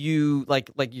affect you, like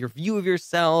your view of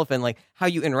yourself and like how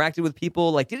you interacted with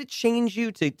people? Like, did it change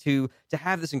you to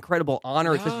have this incredible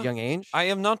honor at such a young age? I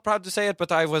am not proud to say it,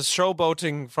 but I was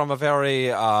showboating from a very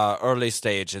early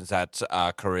stage in that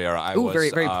career. I was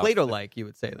very Plato-like, you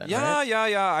would say then. Yeah, right?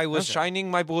 yeah. I was shining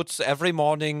my boots every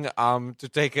morning to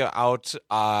take it out.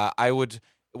 I would,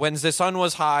 when the sun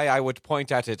was high, I would point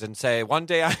at it and say, one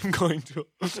day I'm going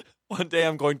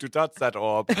to touch that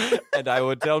orb. And I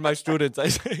would tell my students, I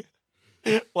say,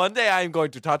 one day I'm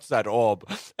going to touch that orb.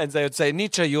 And they would say,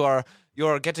 Nietzsche, you are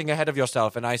getting ahead of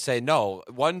yourself. And I say, no,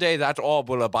 one day that orb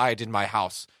will abide in my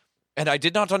house. And we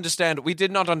did not understand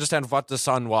what the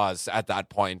sun was at that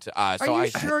point. Are you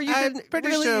sure you didn't? Pretty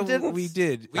Really, sure you didn't? we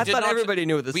did. I thought everybody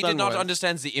knew what the We sun did not was.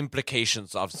 understand the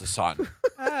implications of the sun.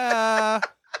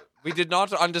 We did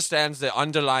not understand the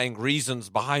underlying reasons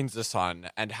behind the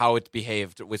sun and how it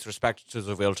behaved with respect to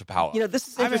the will to power. This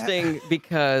is interesting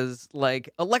because, like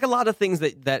a lot of things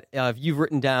that you've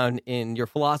written down in your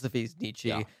philosophies,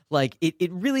 Nietzsche, like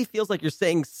it really feels like you're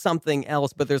saying something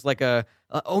else, but there's like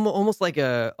almost like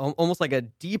a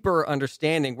deeper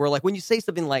understanding where, like, when you say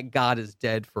something like God is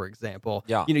dead, for example,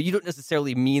 you don't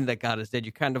necessarily mean that God is dead.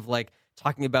 You kind of like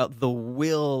talking about the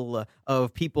will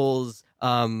of people's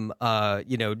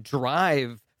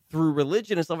drive through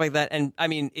religion and stuff like that. And I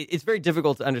mean, it's very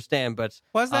difficult to understand, but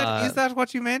Is that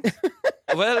what you meant?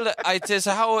 Well,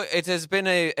 it has been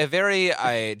a very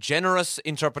generous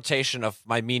interpretation of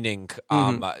my meaning.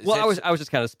 Well, I was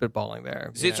just kind of spitballing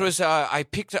there. It was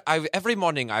every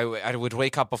morning I would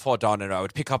wake up before dawn and I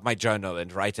would pick up my journal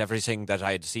and write everything that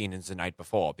I had seen in the night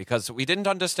before, because we didn't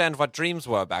understand what dreams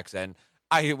were back then.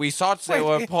 We thought there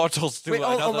were portals to Wait,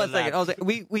 hold another on a second.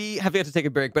 land. We have to take a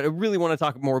break, but I really want to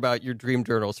talk more about your dream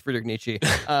journals, Friedrich Nietzsche. We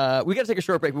got to take a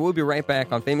short break, but we'll be right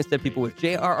back on Famous Dead People with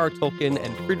J.R.R. Tolkien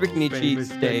and Friedrich Nietzsche. Famous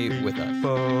Stay dead with us.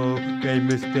 people,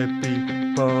 famous dead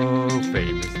people,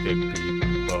 famous dead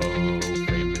people,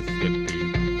 famous dead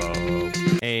people.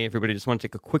 Hey, everybody, just want to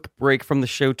take a quick break from the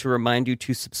show to remind you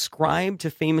to subscribe to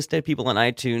Famous Dead People on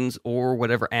iTunes or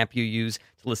whatever app you use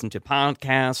to listen to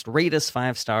podcasts, rate us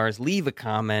 5 stars, leave a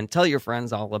comment, tell your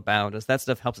friends all about us. That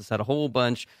stuff helps us out a whole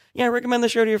bunch. Yeah, recommend the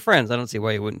show to your friends. I don't see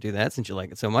why you wouldn't do that since you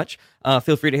like it so much.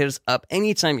 Feel free to hit us up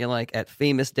anytime you like at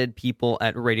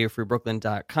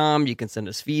famousdeadpeople@radiofreebrooklyn.com. You can send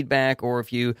us feedback, or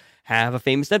if you have a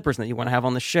famous dead person that you want to have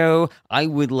on the show, I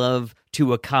would love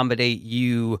to accommodate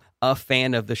you, a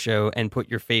fan of the show, and put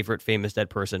your favorite famous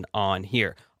dead person on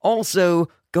here. Also,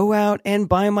 go out and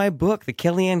buy my book, The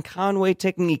Kellyanne Conway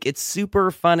Technique. It's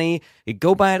super funny. You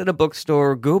go buy it at a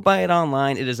bookstore. Go buy it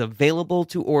online. It is available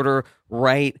to order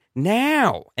right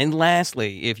now. And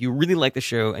lastly, if you really like the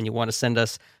show and you want to send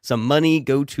us some money,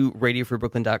 go to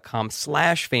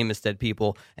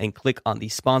radiofreebrooklyn.com/famousdeadpeople and click on the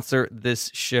Sponsor This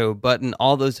Show button.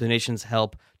 All those donations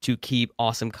help to keep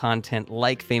awesome content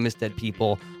like Famous Dead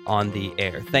People on the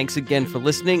air. Thanks again for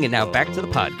listening, and now back to the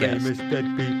podcast. Famous dead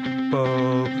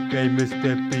people, famous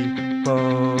dead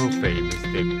people, famous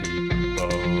dead people,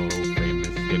 famous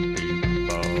dead people.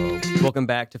 Welcome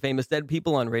back to Famous Dead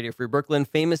People on Radio Free Brooklyn.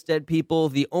 Famous Dead People,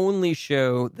 the only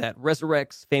show that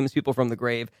resurrects famous people from the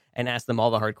grave and asks them all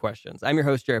the hard questions. I'm your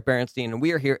host, Jarrett Berenstein, and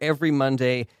we are here every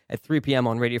Monday at 3 p.m.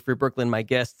 on Radio Free Brooklyn. My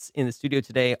guests in the studio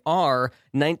today are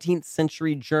 19th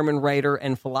century German writer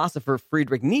and philosopher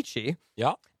Friedrich Nietzsche.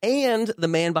 Yeah. And the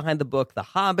man behind the book The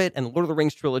Hobbit and Lord of the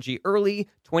Rings trilogy, early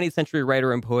 20th century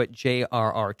writer and poet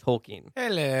J.R.R. Tolkien.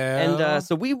 Hello. And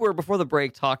so we were, before the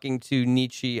break, talking to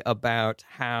Nietzsche about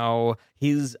how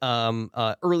his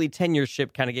early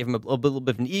tenureship kind of gave him a little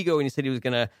bit of an ego, and he said he was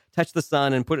going to touch the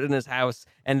sun and put it in his house.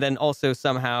 And then also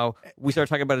somehow we started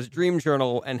talking about his dream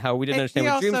journal and how we didn't understand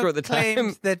what dreams were at the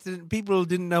time. That people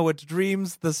didn't know what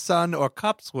dreams, the sun, or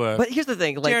cups were. But here's the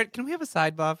thing. Like, Jared, can we have a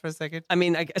sidebar for a second? I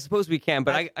mean, I suppose we can,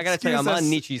 but I got to tell you, I'm on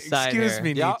Nietzsche's side Excuse here.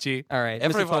 me, Yeah. Nietzsche. All right. Mr.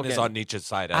 Everyone is Tolkien. on Nietzsche's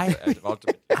side. I-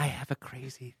 Ultimately. I have a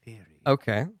crazy theory.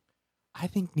 Okay. I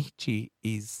think Nietzsche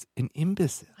is an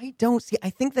imbecile. I don't see. I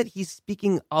think that he's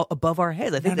speaking above our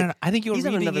heads. I think No. I think you're he's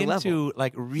on reading another into level.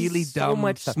 like really he's dumb so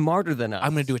much stuff. smarter than us.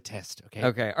 I'm going to do a test, okay?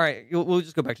 Okay. All right. We'll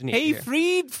just go back to Nietzsche. Hey,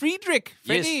 here. Friedrich,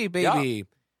 Yes, Freddy, baby.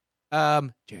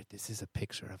 Jared, this is a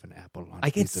picture of an apple. On a I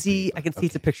can piece of see. paper. I can see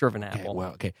it's a Okay. picture of an Okay, apple.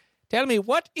 well, okay. Tell me,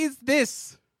 what is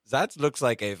this? That looks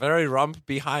like a very rump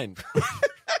behind.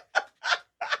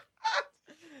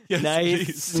 Yes,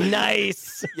 Nice. please.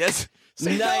 Nice. Yes.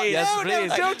 Nice. Yes, no,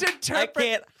 please. don't I interpret.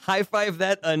 can't high five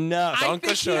that enough. I think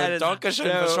Dankeschön.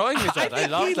 Dankeschön for showing me I that. I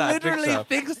think love he that literally picture.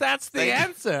 thinks that's the Thank-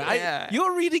 answer. Yeah.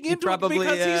 You're reading You into probably, it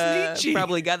because he's Nietzsche.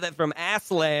 probably got that from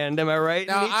Assland. Am I right?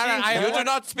 No, Nietzsche? I- You do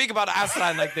not speak about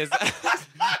Aslan like this.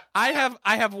 I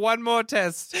have one more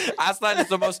test. Aslan is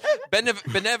the most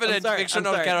benevolent I'm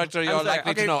fictional sorry. character I'm you're sorry.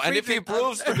 likely Okay, to know. And if he Friedrich,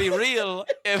 proves to be real,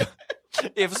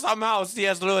 if somehow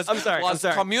C.S. Lewis I'm sorry. was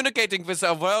communicating with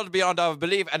a world beyond our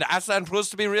belief and Aslan proves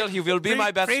to be real, he will be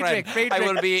my best friend. I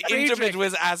will be intimate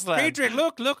with Aslan. Friedrich,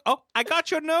 look. Oh, I got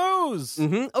your nose.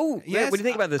 Mm-hmm. Oh, yeah. What do you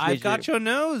think about this, I Nietzsche? got your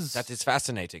nose. That is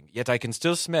fascinating, yet I can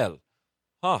still smell.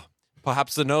 Huh.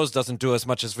 Perhaps the nose doesn't do as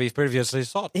much as we've previously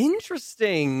thought.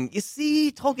 Interesting. You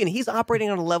see, Tolkien, he's operating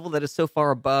on a level that is so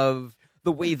far above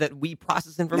the way that we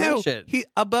process no, information. he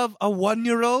above a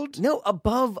 1-year-old. No,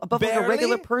 above like a Barely?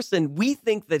 regular person. We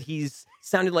think that he's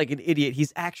sounded like an idiot.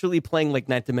 He's actually playing like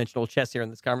ninth dimensional chess here in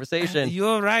this conversation.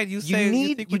 You're right. You say you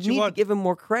need, think you what need you want. to give him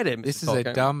more credit. Mr. This is a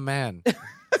Tolkien. dumb man.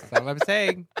 That's all I'm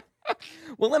saying.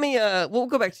 Well, let me. We'll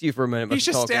go back to you for a minute. He's Mr.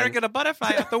 just Tolkien. staring at a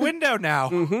butterfly out the window now.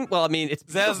 Mhm. Well, I mean, it's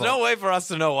There's beautiful. no way for us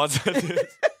to know what it is.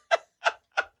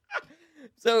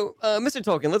 So, Mr.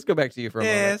 Tolkien, let's go back to you for a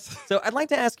moment. Yes. So, I'd like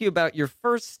to ask you about your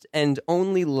first and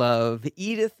only love,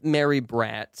 Edith Mary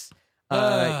Bratt.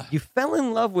 You fell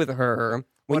in love with her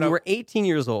when What you a- were 18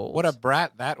 years old. What a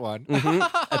brat that one.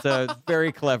 Mhm. That's a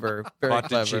very clever, very What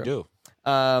clever. did she do?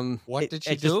 What did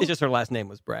she Just, do? it's just her last name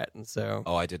was Bratt, and so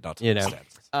Oh, I did not You know.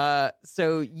 understand.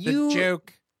 so The you.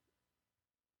 joke.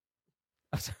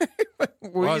 I'm sorry.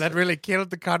 Were Wow, you- that really killed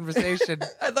the conversation.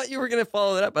 I thought you were going to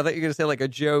follow that up. I thought you were going to say like a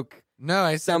joke. No,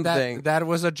 I said Something. that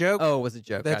was a joke. Oh, it was a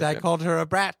joke. that I Gotcha. called her a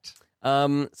brat.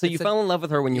 So you fell in love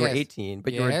with her when you were Yes. 18,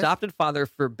 but your Yes. adopted father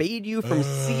forbade you from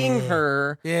seeing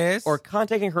her Yes. or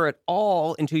contacting her at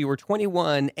all until you were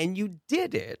 21, and you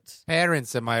did it.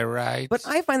 Parents, am I right? But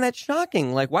I find that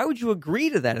shocking. Like, why would you agree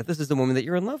to that if this is the woman that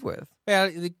you're in love with? Well,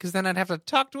 because then I'd have to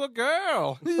talk to a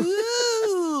girl.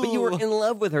 But you were in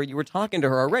love with her. You were talking to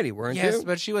her already, weren't Yes, you?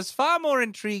 but she was far more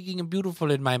intriguing and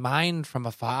beautiful in my mind from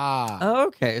afar. Oh,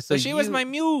 okay. So she was my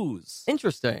muse.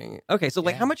 Interesting. Okay, so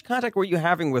like, Yeah. how much contact were you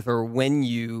having with her when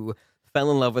you fell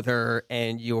in love with her,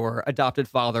 and your adopted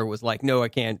father was like, "No, I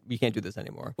can't. You can't do this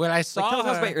anymore." Well, I Like, saw tell her.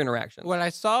 us about your interaction. Well, I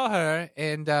saw her,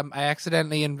 and I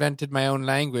accidentally invented my own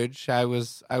language. I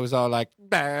was all like,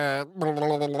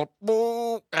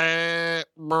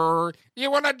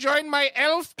 "You want to join my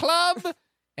elf club?"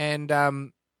 And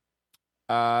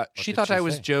she did thought she I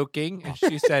was say? joking, and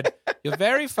she said, "You're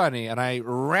very funny," and I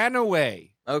ran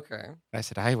away. Okay. I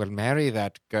said, "I will marry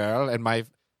that girl," and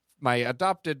my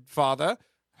adopted father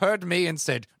heard me and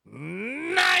said,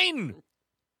 "9."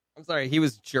 I'm sorry. He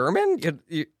was German.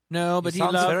 No, but he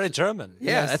sounds loved. very German.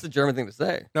 Yeah, Yes. that's a German thing to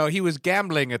say. No, he was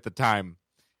gambling at the time,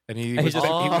 and he And he was,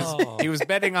 just- he was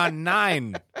betting on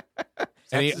 9,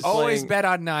 and he just always playing- bet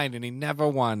on 9, and he never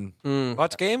won.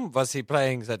 What game was he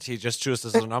playing that he just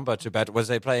chooses a number to bet? Was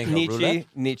they playing a roulette?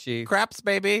 Nietzsche. Craps,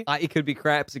 baby. It could be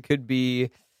craps. It could be.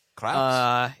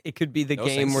 Craps? It could be the No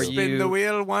game sense. where Spin you. the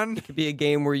wheel one. It could be a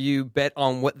game where you bet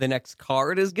on what the next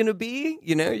card is going to be.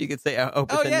 You know, you could say, "Oh,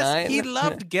 it's Oh a yes, 9." he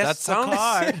loved That guess the sounds.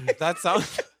 card. That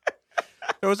sounds.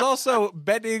 There was also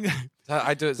betting.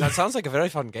 That sounds like a very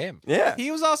fun game. Yeah.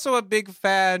 He was also a big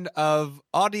fan of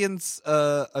audience,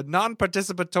 a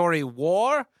non-participatory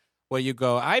war, where you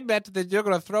go, "I bet that you're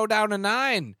going to throw down a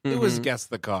 9." It was guess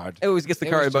the card. It always gets the It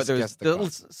card, was but just there's guess the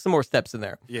card. some more steps in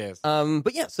there. Yes.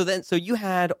 But yeah, so you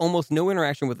had almost no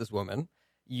interaction with this woman.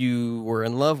 You were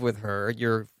in love with her.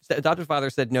 Your adopted father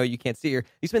said, "No, you can't see her."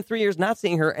 You spent 3 years not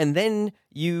seeing her, and then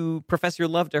you profess your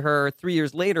love to her 3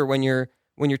 years later when you're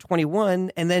 21,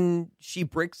 and then she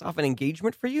breaks off an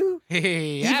engagement for you.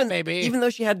 Yeah, even, baby. Even though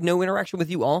she had no interaction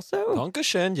with you, also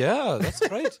Dankeschön. Yeah, that's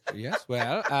great. Yes,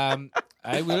 well,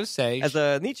 I will say, as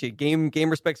a Nietzsche game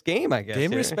respects game, I guess.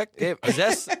 Game here. respect game.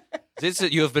 This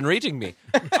you have been reading me.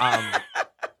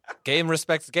 Game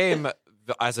respects game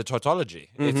as a tautology.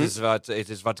 It is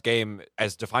what game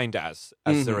is defined as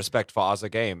the respect for other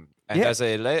game. And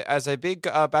Yeah. as a big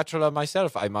bachelor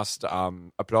myself, I must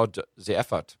applaud the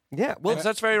effort. Yeah, well, And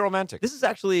that's very romantic. this is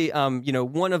actually,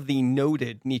 one of the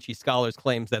noted Nietzsche scholars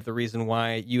claims that the reason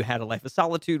why you had a life of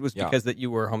solitude was Yeah. because that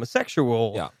you were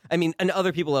homosexual. Yeah. I mean, and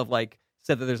other people have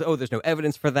said that there's no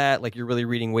evidence for that. Like, you're really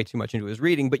reading way too much into his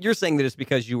reading, but you're saying that it's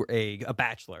because you were a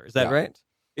bachelor. Is that Yeah. right?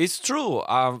 It's true.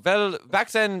 Well, back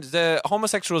then the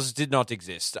homosexuals did not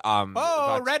exist.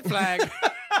 But red flag.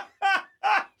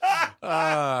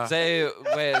 they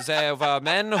were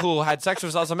men who had sex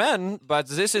with other men, but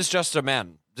this is just a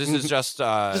man. This is just.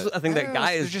 This is a thing that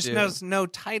guys There's just do. no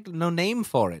title, no name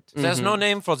for it. There's no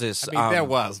name for this. I mean, there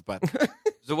was, but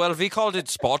Well, we called it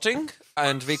sporting,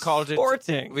 and we called it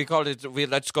Sporting. We called it.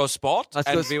 Let's go sport, Let's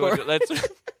and go we sport. would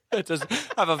let's just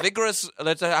have a vigorous.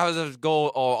 Let's have a go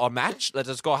or match. Let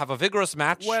us go have a vigorous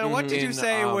match. well, what did you in,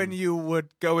 say when you were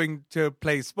going to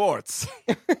play sports?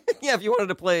 Yeah, if you wanted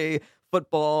to play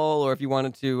football or if you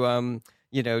wanted to,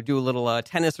 do a little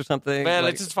tennis or something. Well,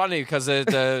 like- it's just funny because we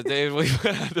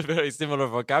had a very similar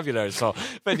vocabulary. So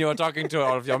when you were talking to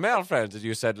all of your male friends and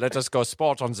you said, "Let us go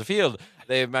sport on the field,"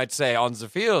 they might say, "On the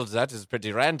field, that is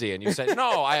pretty randy." And you say,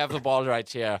 "No, I have the ball right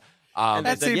here." and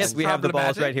that then, seems yes, we have the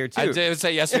balls problematic. right here too. And they would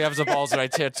say, "Yes, we have the balls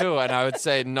right here too." And I would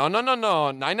say, "No,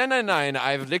 9.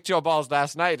 I've licked your balls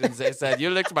last night." And they said, "You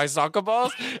licked my soccer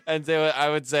balls?" And I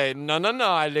would say, No,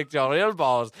 I licked your real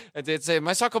balls." And they'd say,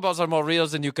 "My soccer balls are more real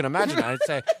than you can imagine." And I'd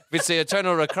say, "With the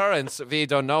eternal recurrence, we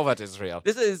don't know what is real."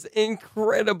 This is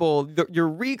incredible. Your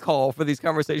recall for these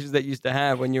conversations that you used to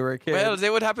have when you were a kid. Well, they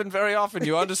would happen very often.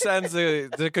 You understand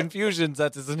the confusion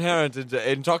that is inherent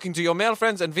in talking to your male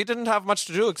friends, and we didn't have much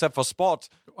to do except for sport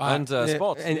and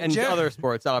sports. and Ger- other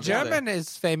sports, obviously. German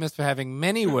is famous for having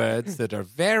many words that are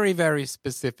very, very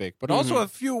specific, but also a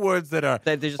few words that are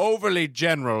That they just- overly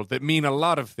general that mean a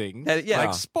lot of things, yeah.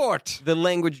 like sport. The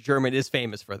language German is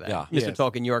famous for that. Yeah. Mr. Yes.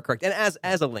 Tolkien, you are correct. And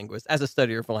as a linguist, as a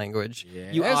studier of language,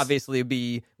 you Yes. obviously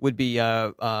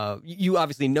you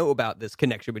obviously know about this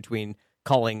connection between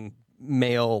calling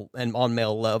male and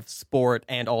on-male love sport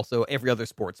and also every other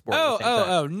sport. At the same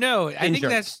time. No. I think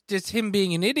Insurance. that's just him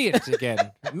being an idiot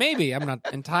again. Maybe. I'm not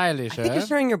entirely I sure. think you're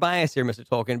showing your bias here, Mr.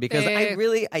 Tolkien, because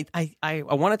I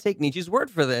want to take Nietzsche's word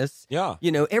for this. Yeah.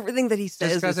 You know, everything that he Just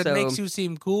says because is it so, makes you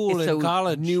seem cool it's in so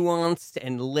college. nuanced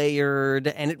and layered,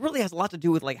 and it really has a lot to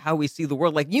do with like how we see the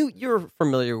world. Like you're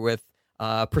familiar with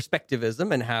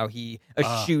perspectivism and how he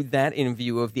eschewed that in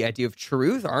view of the idea of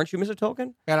truth, aren't you, Mr.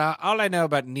 Tolkien? And all I know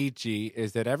about Nietzsche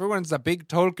is that everyone's a big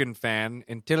Tolkien fan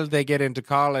until they get into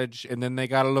college, and then they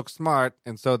got to look smart,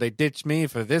 and so they ditch me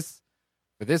for this.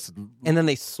 And then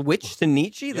they switch to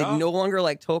Nietzsche. They Yeah. no longer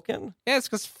like Tolkien. Yeah, it's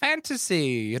because fantasy.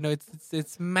 You know,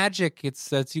 it's magic.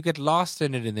 It's you get lost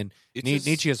in it, and then It is-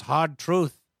 Nietzsche is hard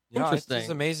truth. Yeah, it's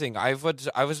Interesting. amazing. I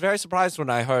was very surprised when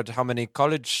I heard how many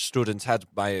college students had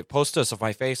my posters of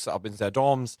my face up in their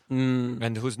dorms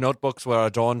and whose notebooks were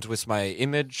adorned with my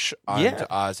image. And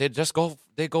Yeah.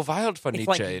 they go wild for It's Nietzsche.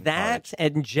 like in that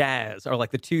college. and jazz are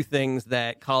like the two things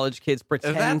that college kids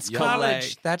pretend That's to college.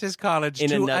 like That is college in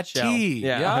to a nutshell. T.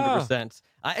 Yeah, Yeah. 100%.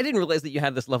 I didn't realize that you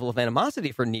had this level of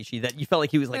animosity for Nietzsche, that you felt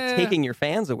like he was like taking your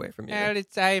fans away from you.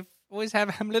 Well,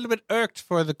 I'm a little bit irked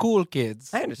for the cool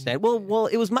kids. I understand. Well,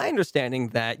 it was my understanding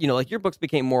that, you know, like your books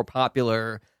became more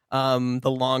popular the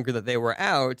longer that they were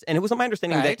out, and it was my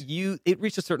understanding Right. that it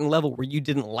reached a certain level where you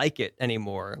didn't like it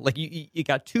anymore. Like it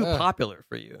got too popular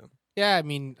for you. Yeah, I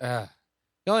mean, the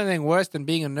only thing worse than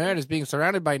being a nerd is being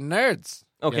surrounded by nerds.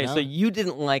 Okay, you know? so you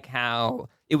didn't like how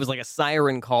it was like a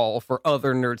siren call for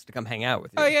other nerds to come hang out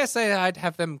with you. Oh yes, I'd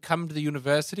have them come to the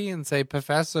university and say,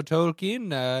 Professor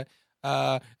Tolkien,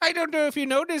 I don't know if you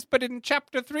noticed, but in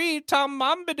chapter 3, Tom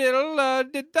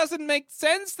Bombadil, it doesn't make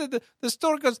sense that the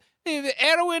story goes,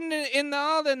 Erwin in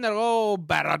the, and they're,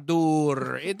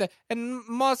 Barad-dûr, and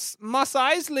Mos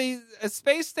Eisley, a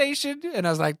space station. And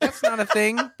I was like, that's not a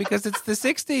thing because it's the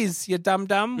 60s, you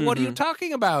dum-dum. What are you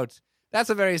talking about? That's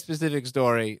a very specific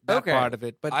story, that Okay. part of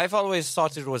it. But I've always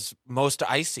thought it was most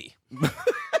icy.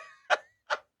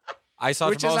 I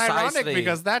thought which is most ironic icy.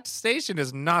 because that station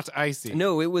is not icy.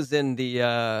 No, it was in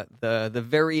the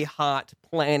very hot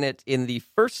planet in the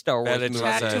first Star Wars Well, it movie.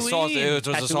 was, a source, it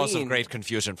was a source Tatooine. of great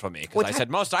confusion for me because Well, I said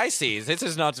most icy. This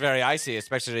is not very icy,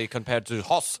 especially compared to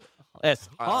Hoth. Yes,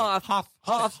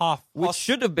 Hoth, which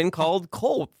should have been called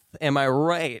Kolth. Am I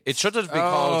right? It should have been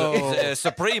called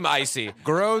Supreme Icy.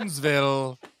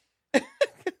 Groansville.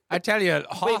 I tell you,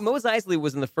 Wait, Mos Eisley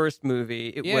was in the first movie.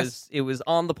 It was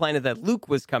on the planet that Luke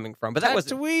was coming from, but that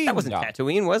wasn't Tatooine.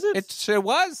 Tatooine, was it? it sure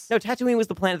was. No, Tatooine was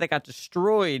the planet that got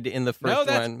destroyed in the first No,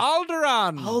 that's one.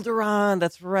 Alderaan. Alderaan,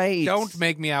 that's right. Don't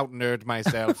make me out nerd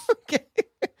myself. Okay.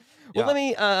 Well, let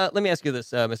me ask you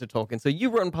this, Mr. Tolkien. So you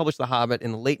wrote and published The Hobbit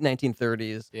in the late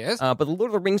 1930s. Yes. But the Lord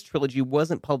of the Rings trilogy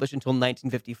wasn't published until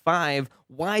 1955.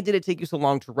 Why did it take you so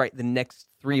long to write the next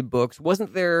 3 books?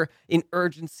 Wasn't there an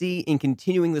urgency in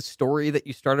continuing the story that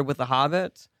you started with The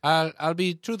Hobbit? I'll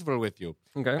be truthful with you.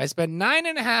 Okay. I spent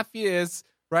 9.5 years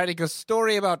writing a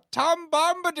story about Tom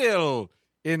Bombadil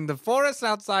in the forest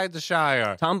outside the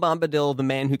Shire. Tom Bombadil, the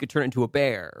man who could turn into a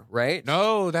bear, right?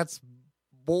 No, that's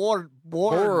Bjorn.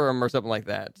 Borum or something like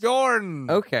that. Bjorn.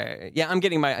 Okay. Yeah, I'm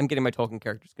getting my Tolkien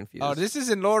characters confused. Oh, this is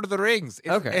in Lord of the Rings.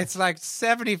 Okay. It's like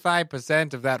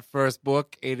 75% of that first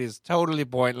book. It is totally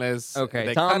pointless. Okay,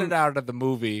 They Tom- cut it out of the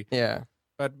movie. Yeah.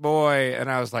 But boy, and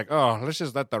I was like, oh, let's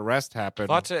just let the rest happen.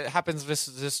 What happens with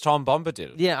this Tom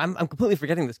Bombadil? Yeah, I'm completely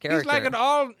forgetting this character. He's like an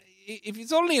all. If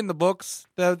he's only in the books,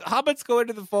 the hobbits go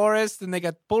into the forest and they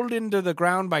get pulled into the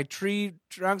ground by tree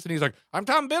trunks, and he's like, "I'm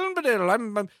Tom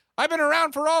Bombadil. I've been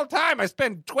around for all time. I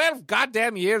spent 12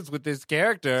 goddamn years with this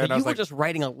character." So and I you was were like, just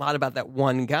writing a lot about that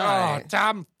one "Oh, guy.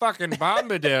 Tom fucking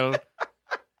Bombadil."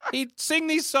 He'd sing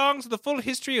these songs. The full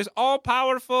history is all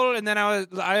powerful, and then I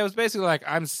was basically like,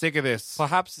 "I'm sick of this."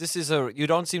 Perhaps this is you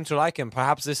don't seem to like him.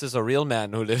 Perhaps this is a real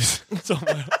man who lives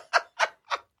somewhere.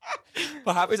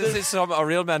 Perhaps this is a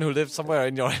real man who lives somewhere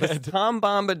in your head. Tom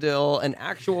Bombadil, an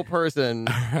actual person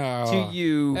to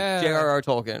you, J.R.R.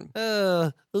 Tolkien.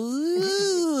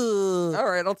 All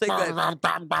right, I'll take that.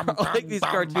 I'll take these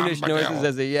cartoonish noises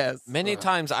as a yes. Many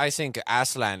times I think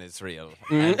Aslan is real,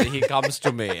 and he comes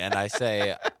to me, and I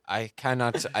say, I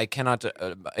cannot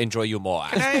enjoy you more.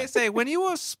 Can I say, when you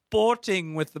were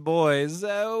sporting with the boys,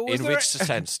 In which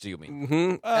sense do you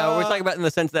mean? We're talking about in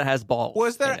the sense that has balls.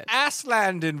 was in there it.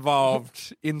 Assland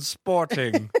involved in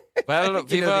sporting? Well,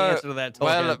 You know the answer to that, Tolkien.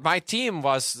 well, my team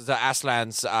was the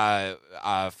Aslans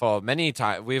for many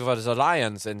times. We were the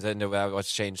Lions, and then it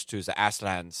was changed to the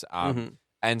Aslans.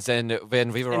 And then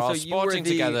when we were And all so you were sporting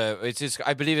the- together,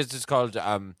 I believe it is called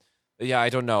Yeah, I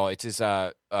don't know. It is.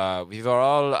 We were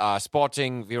all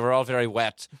sporting. We were all very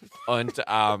wet, and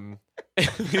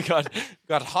we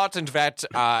got hot and wet,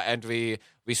 and we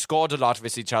scored a lot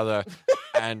with each other,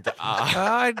 and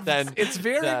then it's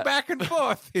veering back and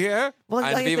forth here. Well,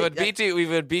 and we would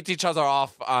beat each other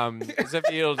off the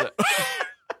field,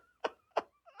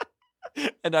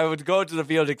 and I would go to the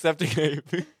field accepting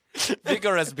a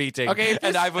vigorous beating. Okay,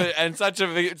 and such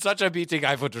a beating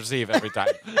I would receive every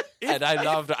time. And I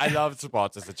loved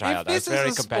sports as a child. I was very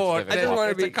is a competitive.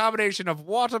 sport, it's a combination of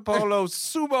water polo,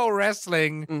 sumo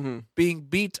wrestling, being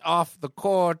beat off the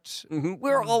court.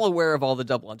 We're all aware of all the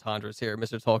double entendres here,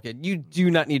 Mr. Tolkien. You do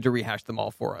not need to rehash them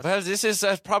all for us. Well, this is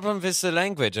a problem with the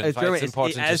language, and it's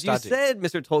important to as study. you said,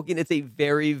 Mr. Tolkien, it's a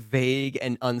very vague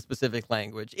and unspecific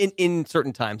language in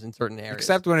certain times, in certain areas.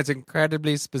 Except when it's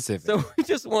incredibly specific. So we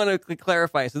just want to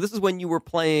clarify. So this is when you were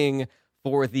playing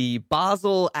for the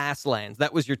Basel Asslands.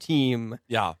 That was your team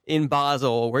in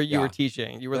Basel where you were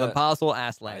teaching. You were the Basel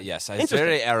Asslands. Yes, I was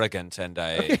very arrogant, and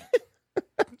I...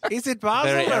 Is it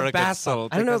Basel or Basel?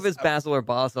 I don't know if it's Basel or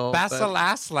Basel. Basel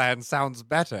Assland sounds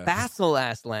better. Basel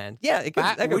Assland. Yeah, it could,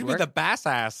 that could would work. be the bass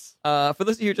ass. For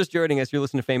those of you just joining us, you're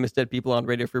listening to Famous Dead People on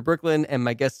Radio Free Brooklyn, and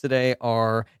my guests today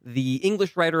are the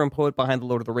English writer and poet behind the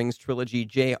Lord of the Rings trilogy,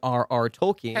 J.R.R.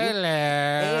 Tolkien. Hello.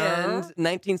 And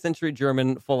 19th century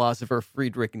German philosopher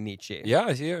Friedrich Nietzsche.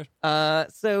 Yeah, here.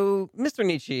 So, Mr.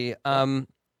 Nietzsche,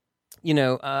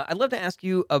 I'd love to ask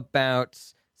you about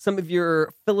some of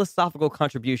your philosophical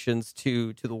contributions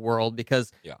to the world,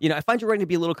 because I find your writing to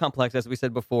be a little complex, as we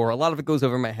said before. A lot of it goes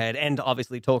over my head, and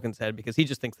obviously Tolkien's head, because he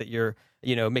just thinks that you're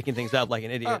making things up like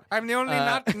an idiot. I'm the only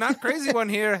not crazy one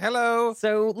here. Hello.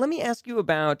 So let me ask you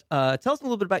about tell us a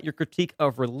little bit about your critique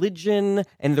of religion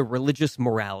and the religious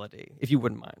morality, if you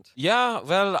wouldn't mind. Yeah,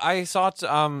 well, I thought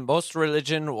most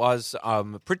religion was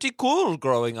pretty cool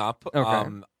growing up.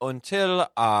 Okay. Until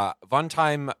one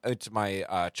time at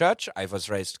my church, I was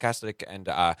raised Catholic, and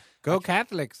Go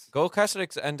Catholics. Go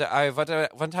Catholics. And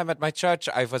one time at my church,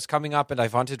 I was coming up and I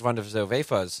wanted one of the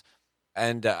wafers.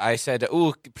 And I said,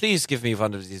 "Oh, please give me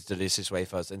one of these delicious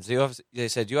wafers." And they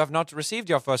said, "You have not received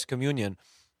your first communion."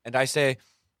 And I say,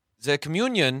 "The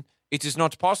communion, it is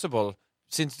not possible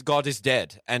since God is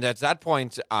dead." And at that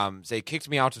point, they kicked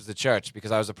me out of the church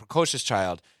because I was a precocious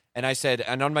child. And I said,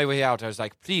 and on my way out, I was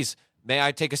like, "Please, may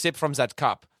I take a sip from that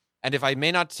cup? And if I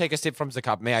may not take a sip from the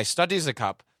cup, may I study the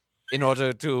cup in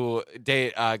order to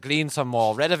glean some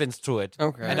more relevance to it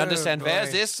and understand where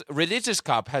this religious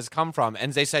cup has come from?"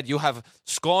 And they said, "You have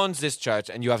scorned this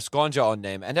church and you have scorned your own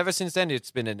name." And ever since then,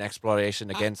 it's been an exploration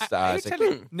against...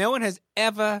 no one has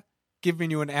ever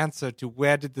given you an answer to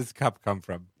where did this cup come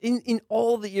from. In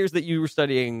all the years that you were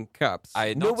studying cups,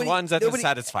 not one that has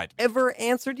satisfied me. Ever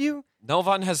answered you? No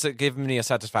one has given me a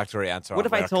satisfactory answer. What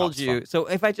if I told you? So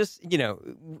if I just,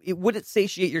 would it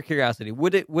satiate your curiosity?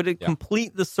 Would it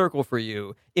complete the circle for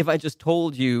you if I just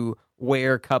told you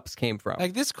where cups came from?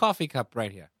 Like this coffee cup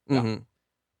right here. Mm-hmm. Do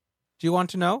you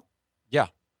want to know? Yeah.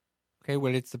 Okay,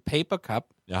 well, it's a paper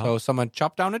cup. Yeah. So someone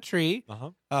chopped down a tree.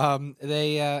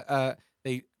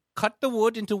 They cut the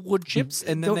wood into wood chips,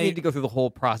 and then they need to go through the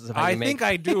whole process of how you make. I think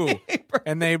I do.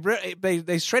 And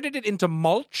they shredded it into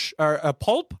mulch or a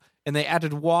pulp, and they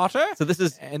added water. So this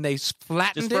is, and they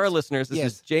flattened just for our listeners, this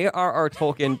is J.R.R.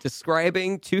 Tolkien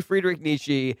describing to Friedrich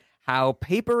Nietzsche how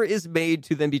paper is made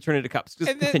to then be turned into cups.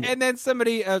 And then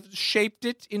somebody shaped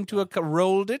it into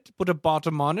rolled it, put a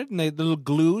bottom on it, and a little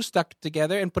glue stuck it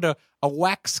together, and put a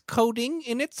wax coating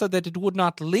in it so that it would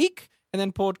not leak. And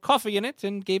then poured coffee in it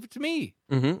and gave it to me.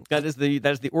 Mm-hmm. That is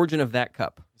the origin of that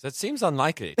cup. That seems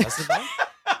unlikely, doesn't it?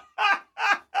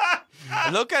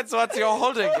 Look at what you're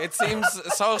holding. It seems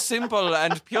so simple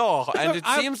and pure. And it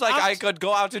seems like I could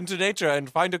go out into nature and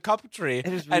find a cup tree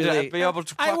and be able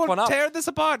to pluck one up. I will tear this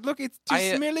apart. Look, it's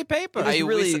just merely paper.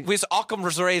 With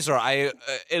Occam's razor, I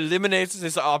eliminate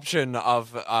this option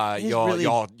of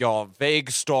your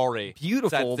vague story.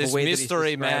 Beautiful. That this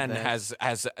mystery man has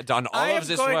done all of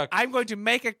this work. I'm going to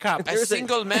make a cup. A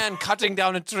single man cutting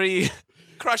down a tree.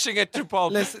 Crushing it to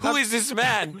pulp. Who is this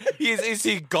man? Is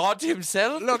he God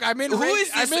himself? Look, I'm in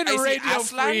Radio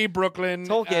Free Brooklyn.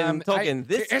 Tolkien.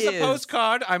 Here's a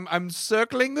postcard. I'm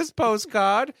circling this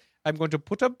postcard. I'm going to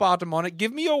put a bottom on it.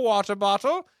 Give me your water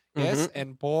bottle. Yes,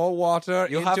 and pour water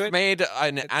into it. You have made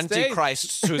an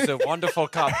antichrist to the wonderful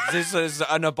cup. This is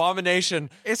an abomination.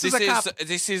 This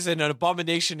is an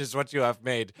abomination is what you have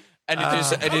made. And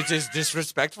it is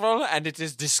disrespectful and it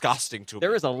is disgusting to me.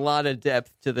 There is a lot of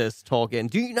depth to this, Tolkien.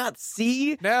 Do you not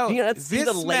see? No. Do you not see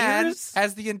the layers? Man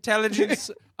has the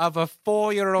intelligence of a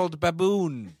 4-year-old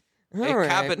baboon.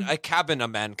 A cabin a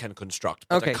man can construct,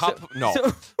 but a cup, no.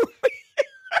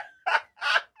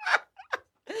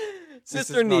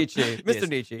 Mr. Nietzsche. Mr. Yes.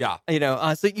 Nietzsche.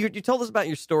 Yeah. So you told us about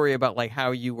your story about like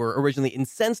how you were originally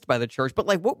incensed by the church, but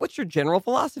like what's your general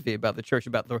philosophy about the church,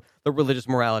 about the religious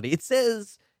morality? It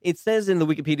says in the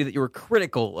Wikipedia that you were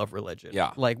critical of religion.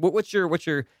 Yeah. Like what's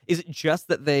your is it just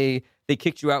that they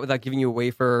kicked you out without giving you a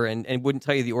wafer and wouldn't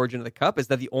tell you the origin of the cup? Is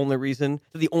that the only reason,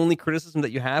 the only criticism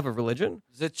that you have of religion?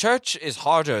 The church is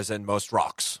harder than most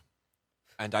rocks.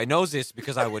 And I know this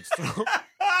because I would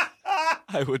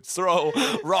throw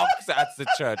rocks at the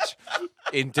church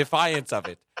in defiance of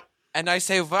it. And I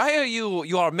say, why are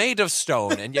you are made of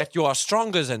stone, and yet you are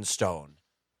stronger than stone?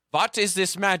 What is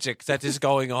this magic that is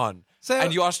going on?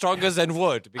 And you are stronger than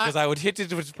wood, because I would hit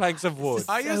it with planks of wood.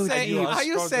 Are you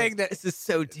saying that This is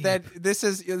so deep. that this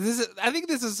is I think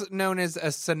this is known as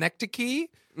a synecdoche,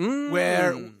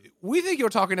 where we think you're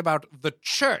talking about the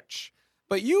church,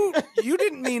 but you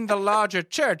didn't mean the larger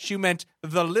church. You meant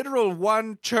the literal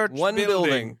one church one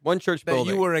building, one church that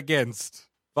building. you were against.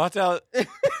 But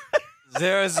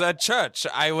there's a church.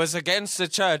 I was against the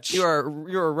church. You're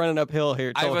running uphill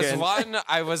here, Tolkien.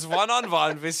 I was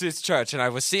one-on-one with this church, and I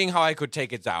was seeing how I could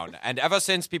take it down. And ever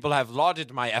since, people have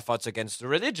lauded my efforts against the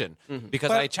religion because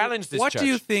But I challenged this what church. do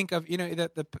you think of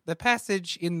the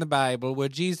passage in the Bible where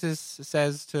Jesus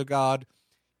says to God,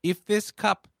 "If this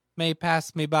cup may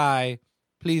pass me by,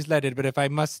 please let it. But if I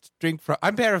must drink from,"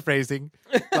 I'm paraphrasing.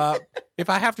 If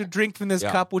I have to drink from this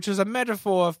cup, which is a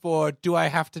metaphor for, do I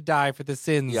have to die for the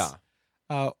sins? Yeah.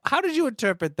 How did you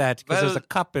interpret that? Because Well, there's a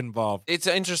cup involved. It's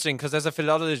interesting because as a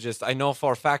philologist, I know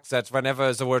for a fact that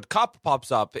whenever the word cup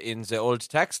pops up in the old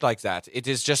text like that, it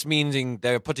is just meaning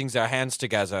they're putting their hands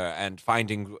together and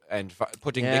finding and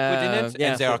putting liquid in it,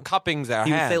 and they're cupping their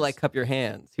He hands. would say like cup your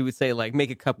hands. He would say like make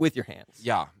a cup with your hands.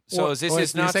 Yeah. So this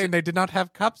is You're not. saying they did not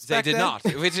have cups. They back did then? not,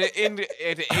 which it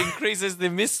increases the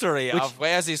mystery of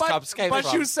where these cups came But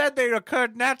from. you said they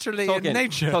occurred naturally in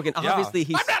nature. Tolkien, obviously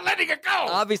he's I'm not letting it go.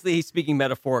 obviously he's speaking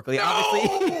metaphorically.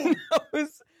 Obviously he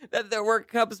knows that there were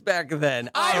cups back then.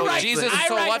 I write- Jesus, I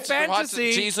so write what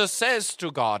fantasy. Jesus says to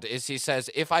God is he says,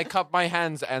 if I cup my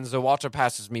hands and the water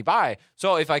passes me by,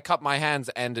 so if I cup my hands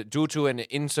and due to an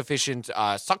insufficient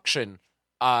suction,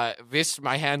 with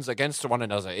my hands against one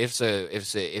another, if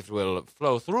it will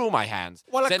flow through my hands,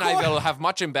 Well, then I will have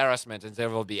much embarrassment and there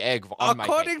will be egg on my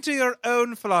According cake. to your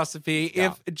own philosophy,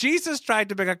 if Jesus tried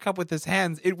to make a cup with his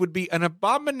hands, it would be an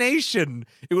abomination.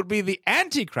 It would be the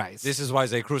Antichrist. This is why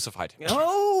they crucified him.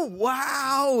 Oh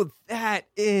wow, that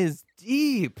is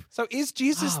deep. So is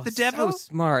Jesus Oh, the devil? So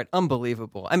smart,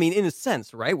 unbelievable. I mean, in a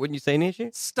sense, right? Wouldn't you say, Nietzsche?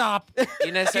 Stop.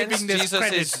 In a sense, Giving this Jesus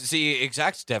credit. is the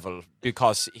exact devil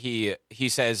because he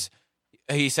says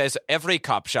every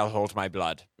cup shall hold my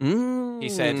blood. He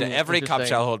said every cup interesting.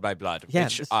 shall hold my blood. Yeah,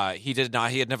 which this- he did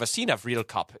not. He had never seen a real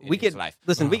cup in We his could life.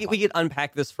 listen. We could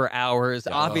unpack this for hours.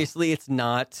 Obviously, it's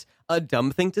not a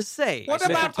dumb thing to say. What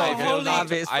Mr. about the Tolkien. Holy-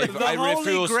 Obviously. I Holy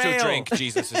refuse Grail. to drink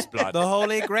Jesus' blood. The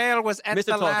Holy Grail was at Mr.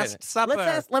 the Tolkien. Last Supper.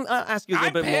 Let me ask you a little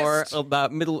I'm bit more pissed.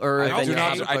 about Middle Earth. I and do your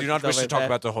not. other I books do not and wish stuff to talk like that.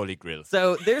 about the Holy Grail.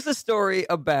 So there's a story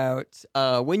about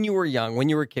when you were young, when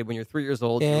you were a kid, when you were 3 years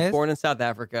old, you were Yes. born in South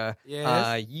Africa.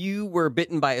 Yes. You were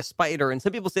bitten by a spider, and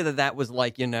some people say that was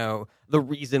like, the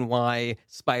reason why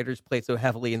spiders played so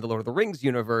heavily in the Lord of the Rings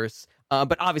universe.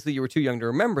 But obviously you were too young to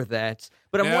remember that.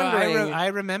 But I'm No, wondering. I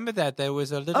remember that there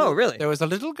was a little. Oh, really? There was a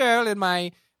little girl in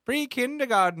my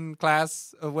pre-kindergarten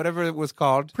class, or whatever it was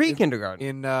called. Pre-kindergarten.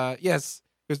 In yes,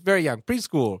 it was very young,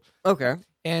 preschool, Okay.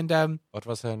 and What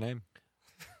was her name?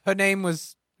 her name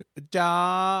was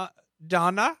Donna,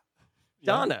 Donna.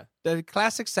 the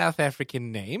classic South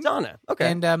African name. Donna. Okay.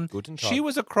 And Guten Tag. she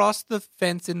was across the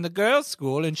fence in the girls'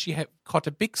 school, and she had caught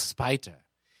a big spider,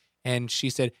 and she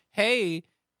said, "Hey,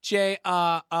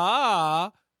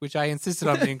 J-R-R," which I insisted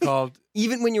on being called.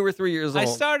 Even when you were 3 years old. I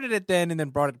started it then, and then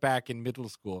brought it back in middle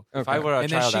school. If I were a And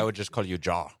then child, she- I would just call you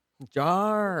Jar.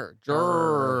 Jar.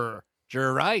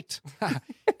 You're right.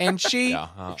 And she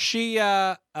Yeah, she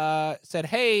said,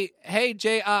 "Hey,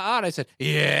 J-R-R." And I said,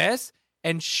 "Yes."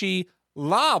 And she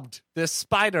lobbed this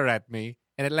spider at me,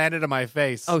 and it landed on my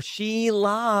face. Oh, she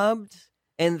lobbed.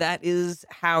 And that is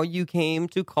how you came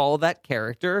to call that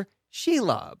character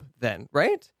Shelob, then,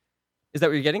 right? Is that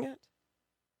what you're getting at?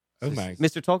 Oh my,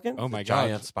 Mr. Tolkien? oh my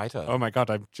Giant God. spider. Oh my God,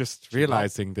 I'm just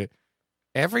realizing that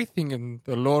everything in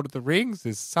The Lord of the Rings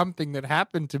is something that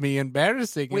happened to me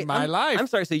embarrassing in my life. I'm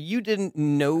sorry, so you didn't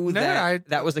know No, that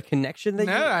that was a connection that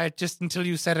no, you... I just, until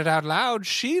you said it out loud,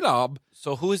 Shelob.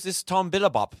 So who is this Tom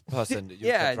Billabop person? That you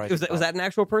kept Yeah, writing was about? that an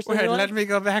actual person? in Wait, your let life? me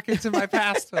go back into my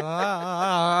past.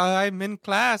 I'm in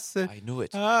class. I knew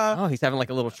it. Oh, he's having like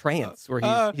a little trance where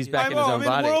he's back in his own I'm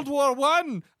body. in World War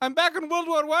One. I'm back in World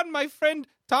War One. My friend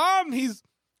Tom, he's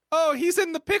Oh, he's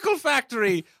in the pickle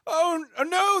factory. Oh,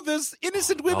 no, there's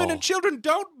innocent women no. and children.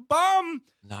 Don't bomb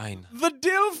 9. the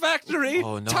dill factory.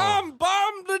 Oh, no. Tom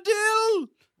bombed the dill.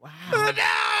 Wow.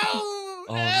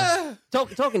 No.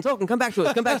 Token, come back to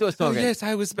us. Come back to us, Oh, Token. yes,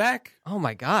 I was back. Oh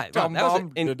my God. Wow, Tom that was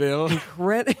bombed the dill.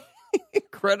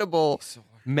 incredible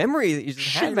memory that you just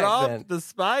She had back robbed then. the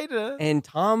spider. And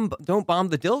Tom, don't bomb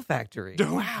the dill factory.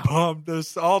 Don't bomb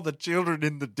all the children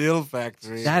in the dill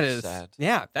factory. That is, sad.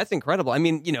 yeah, that's incredible. I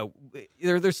mean,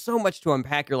 there's so much to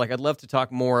unpack here. Like, I'd love to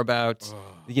talk more about,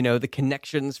 the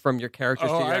connections from your characters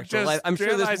to your I'm actual just life. I'm sure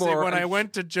there's realizing more. when I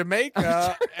went to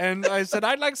Jamaica and I said,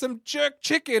 I'd like some jerk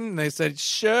chicken. And they said,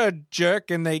 sure, jerk.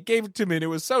 And they gave it to me and it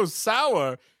was so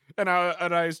sour. And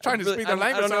I was trying to speak the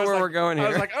language. I don't know where we're going here. I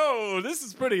was like, oh, this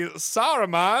is pretty sour,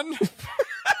 man.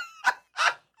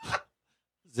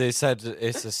 They said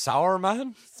it's a sour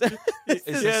man? This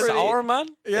Is is it pretty- sour man?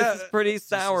 Yeah. This is pretty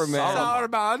sour, man. Sour,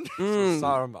 man. Mm.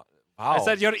 Sour man. Wow. I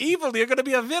said, you're evil. You're going to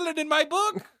be a villain in my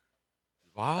book.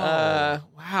 wow.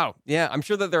 Wow. Yeah, I'm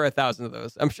sure that there are 1,000 of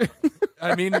those. I'm sure.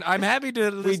 I mean, I'm happy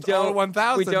to list all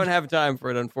 1,000. We don't have time for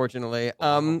it, unfortunately.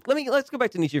 Let's go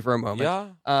back to Nietzsche for a moment. Yeah.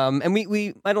 And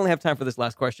we might only have time for this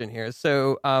last question here.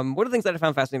 So, one of the things that I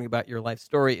found fascinating about your life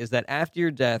story is that after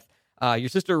your death, your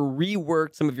sister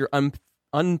reworked some of your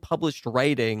unpublished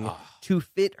writing to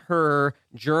fit her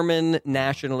German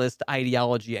nationalist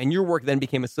ideology, and your work then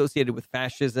became associated with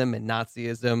fascism and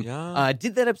Nazism. Yeah.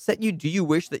 Did that upset you? Do you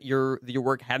wish that your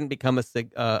work hadn't become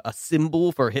a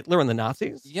symbol for Hitler and the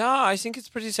Nazis? Yeah, I think it's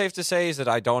pretty safe to say that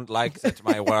I don't like that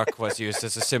my work was used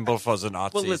as a symbol for the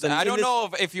Nazis. Well, listen, I in don't this- know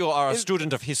if you are a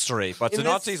student of history, but the in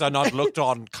this- Nazis are not looked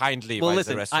on kindly Well, by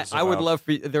listen, the rest of the I would world. love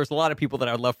for there's a lot of people that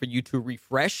I would love for you to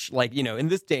refresh. Like, in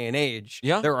this day and age,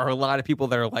 Yeah. there are a lot of people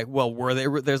that are like, well,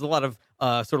 there's a lot of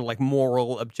sort of like moral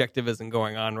objectivism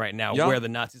going on right now Yeah. where the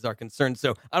Nazis are concerned.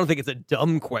 So I don't think it's a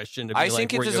dumb question to be I like,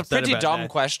 think were it you is a upset pretty about dumb that?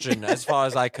 question as far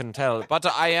as I can tell, but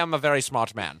I am a very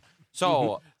smart man.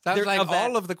 So Sounds There- like of that-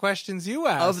 all of the questions you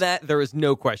asked. Of that, there is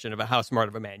no question about how smart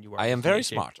of a man you are. I am Mr. very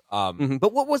Nietzsche. smart. Mhm.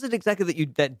 But what was it exactly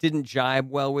that didn't jibe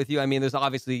well with you? I mean, there's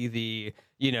obviously the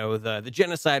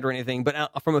genocide or anything, but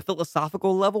from a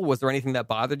philosophical level, was there anything that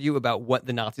bothered you about what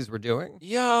the Nazis were doing?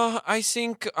 Yeah, I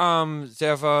think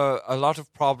there were a lot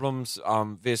of problems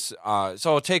with.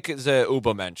 So take the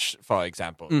Ubermensch for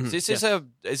example. This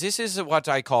is what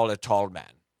I call a tall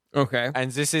man. Okay.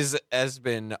 And this has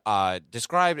been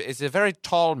described as a very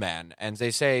tall man, and they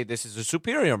say this is a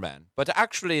superior man. But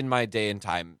actually, in my day and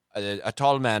time, a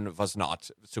tall man was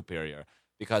not superior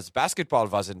because basketball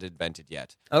wasn't invented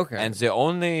yet. Okay. And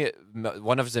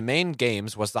one of the main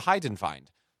games was the hide and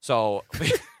find. So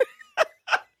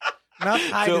Not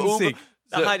hide So and Uber- seek.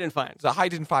 The hide and find. the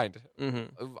hide and find.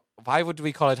 Mhm. Why would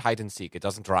we call it hide and seek? It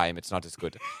doesn't rhyme. It's not as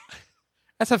good.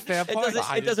 That's a fair It point.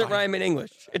 doesn't rhyme in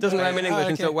English. It doesn't rhyme in English,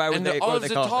 and so okay. why would And they? all why of would the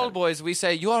they call tall it that? boys, we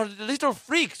say, you are little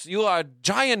freaks. You are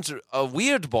giant,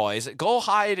 weird boys. Go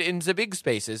hide in the big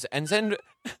spaces. And then,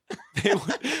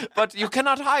 but you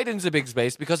cannot hide in the big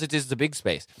space because it is the big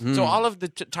space. So all of the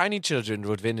tiny children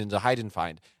would win in the hide and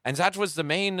find. And that was the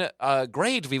main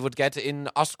grade we would get in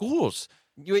our schools.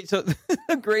 Wait, so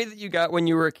the grade that you got when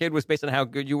you were a kid was based on how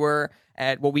good you were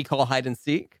at what we call hide and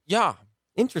seek? Yeah.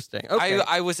 Interesting. Okay.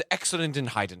 I was excellent in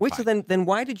hide and Wait, find. so then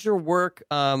why did your work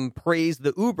praise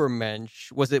the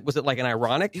Ubermensch? Was it like an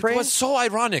ironic It praise? was so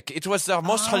ironic. It was the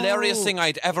most hilarious Oh, thing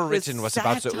I'd ever written was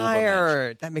about the Ubermensch.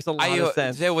 satire. That makes a lot of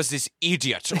sense. There was this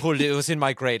idiot who was in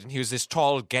my grade, and he was this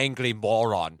tall, gangly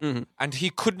moron, Mm-hmm. and he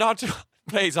could not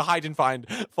play the hide and find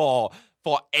for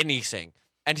anything.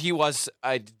 And he was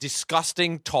a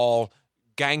disgusting, tall,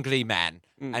 gangly man,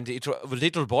 and a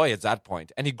little boy at that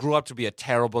point. And he grew up to be a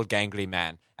terrible, gangly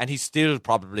man, and he still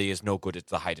probably is no good at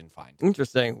the hide and find.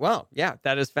 Interesting. Well, yeah,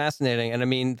 that is fascinating. And I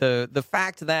mean, the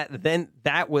fact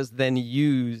that was then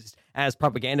used as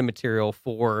propaganda material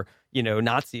for,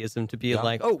 Nazism to be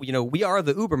like, oh, we are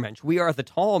the Ubermensch, we are the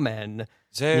tall men,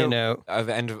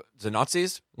 And the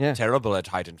Nazis, Yeah. terrible at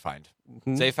hide and find.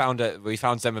 We found them Well, they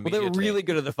immediately. were really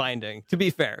good at the finding. To be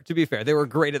fair, they were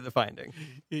great at the finding.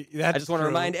 I just want to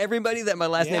remind everybody that my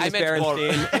last name I is meant more.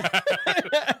 Berenstein.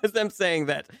 As I'm saying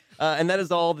that. And that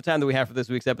is all the time that we have for this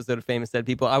week's episode of Famous Dead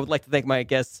People. I would like to thank my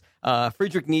guests,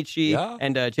 Friedrich Nietzsche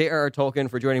and J.R.R. Tolkien,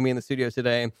 for joining me in the studio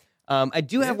today. I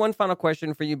do have one final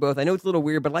question for you both. I know it's a little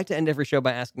weird, but I'd like to end every show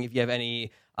by asking if you have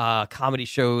any comedy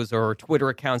shows or Twitter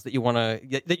accounts that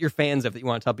that you're fans of that you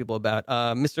want to tell people about.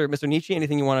 Mr. Nietzsche,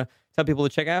 anything you want to tell people to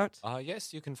check out?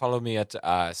 Yes, you can follow me at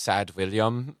Sad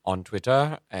William on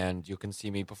Twitter, and you can see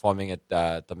me performing at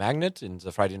the Magnet in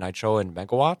the Friday night show in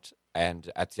Megawatt.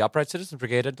 and at the Upright Citizens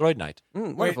Brigade at Droid Night.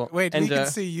 Wonderful. Wait, and, we can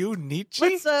see you,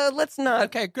 Nietzsche? Let's not.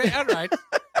 Okay, great. All right.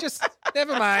 Just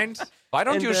never mind. Why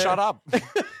don't And, you shut up?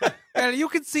 Well, you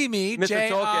can see me, Mr.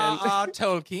 J.R.R.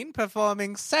 Tolkien,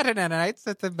 performing Saturday nights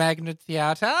at the Magnet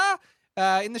Theatre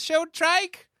in the show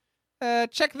Trike.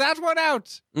 Check that one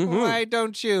out. Why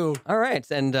don't you? All right.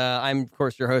 And I'm, of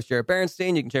course, your host, Jarrett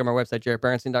Berenstein. You can check out my website,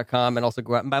 jarrettberenstein.com, and also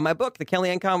go out and buy my book, The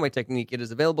Kellyanne Conway Technique. It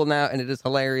is available now, and it is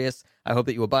hilarious. I hope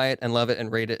that you will buy it and love it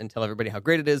and rate it and tell everybody how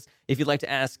great it is. If you'd like to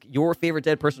ask your favorite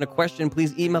dead person a question,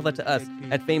 please email that to us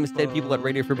at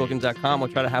famousdeadpeople@radiofreebrooklyn.com.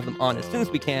 We'll try to have them on as soon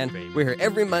as we can. We're here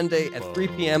every Monday at 3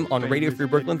 p.m. on Radio Free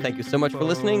Brooklyn. Thank you so much for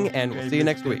listening, and we'll see you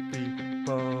next week.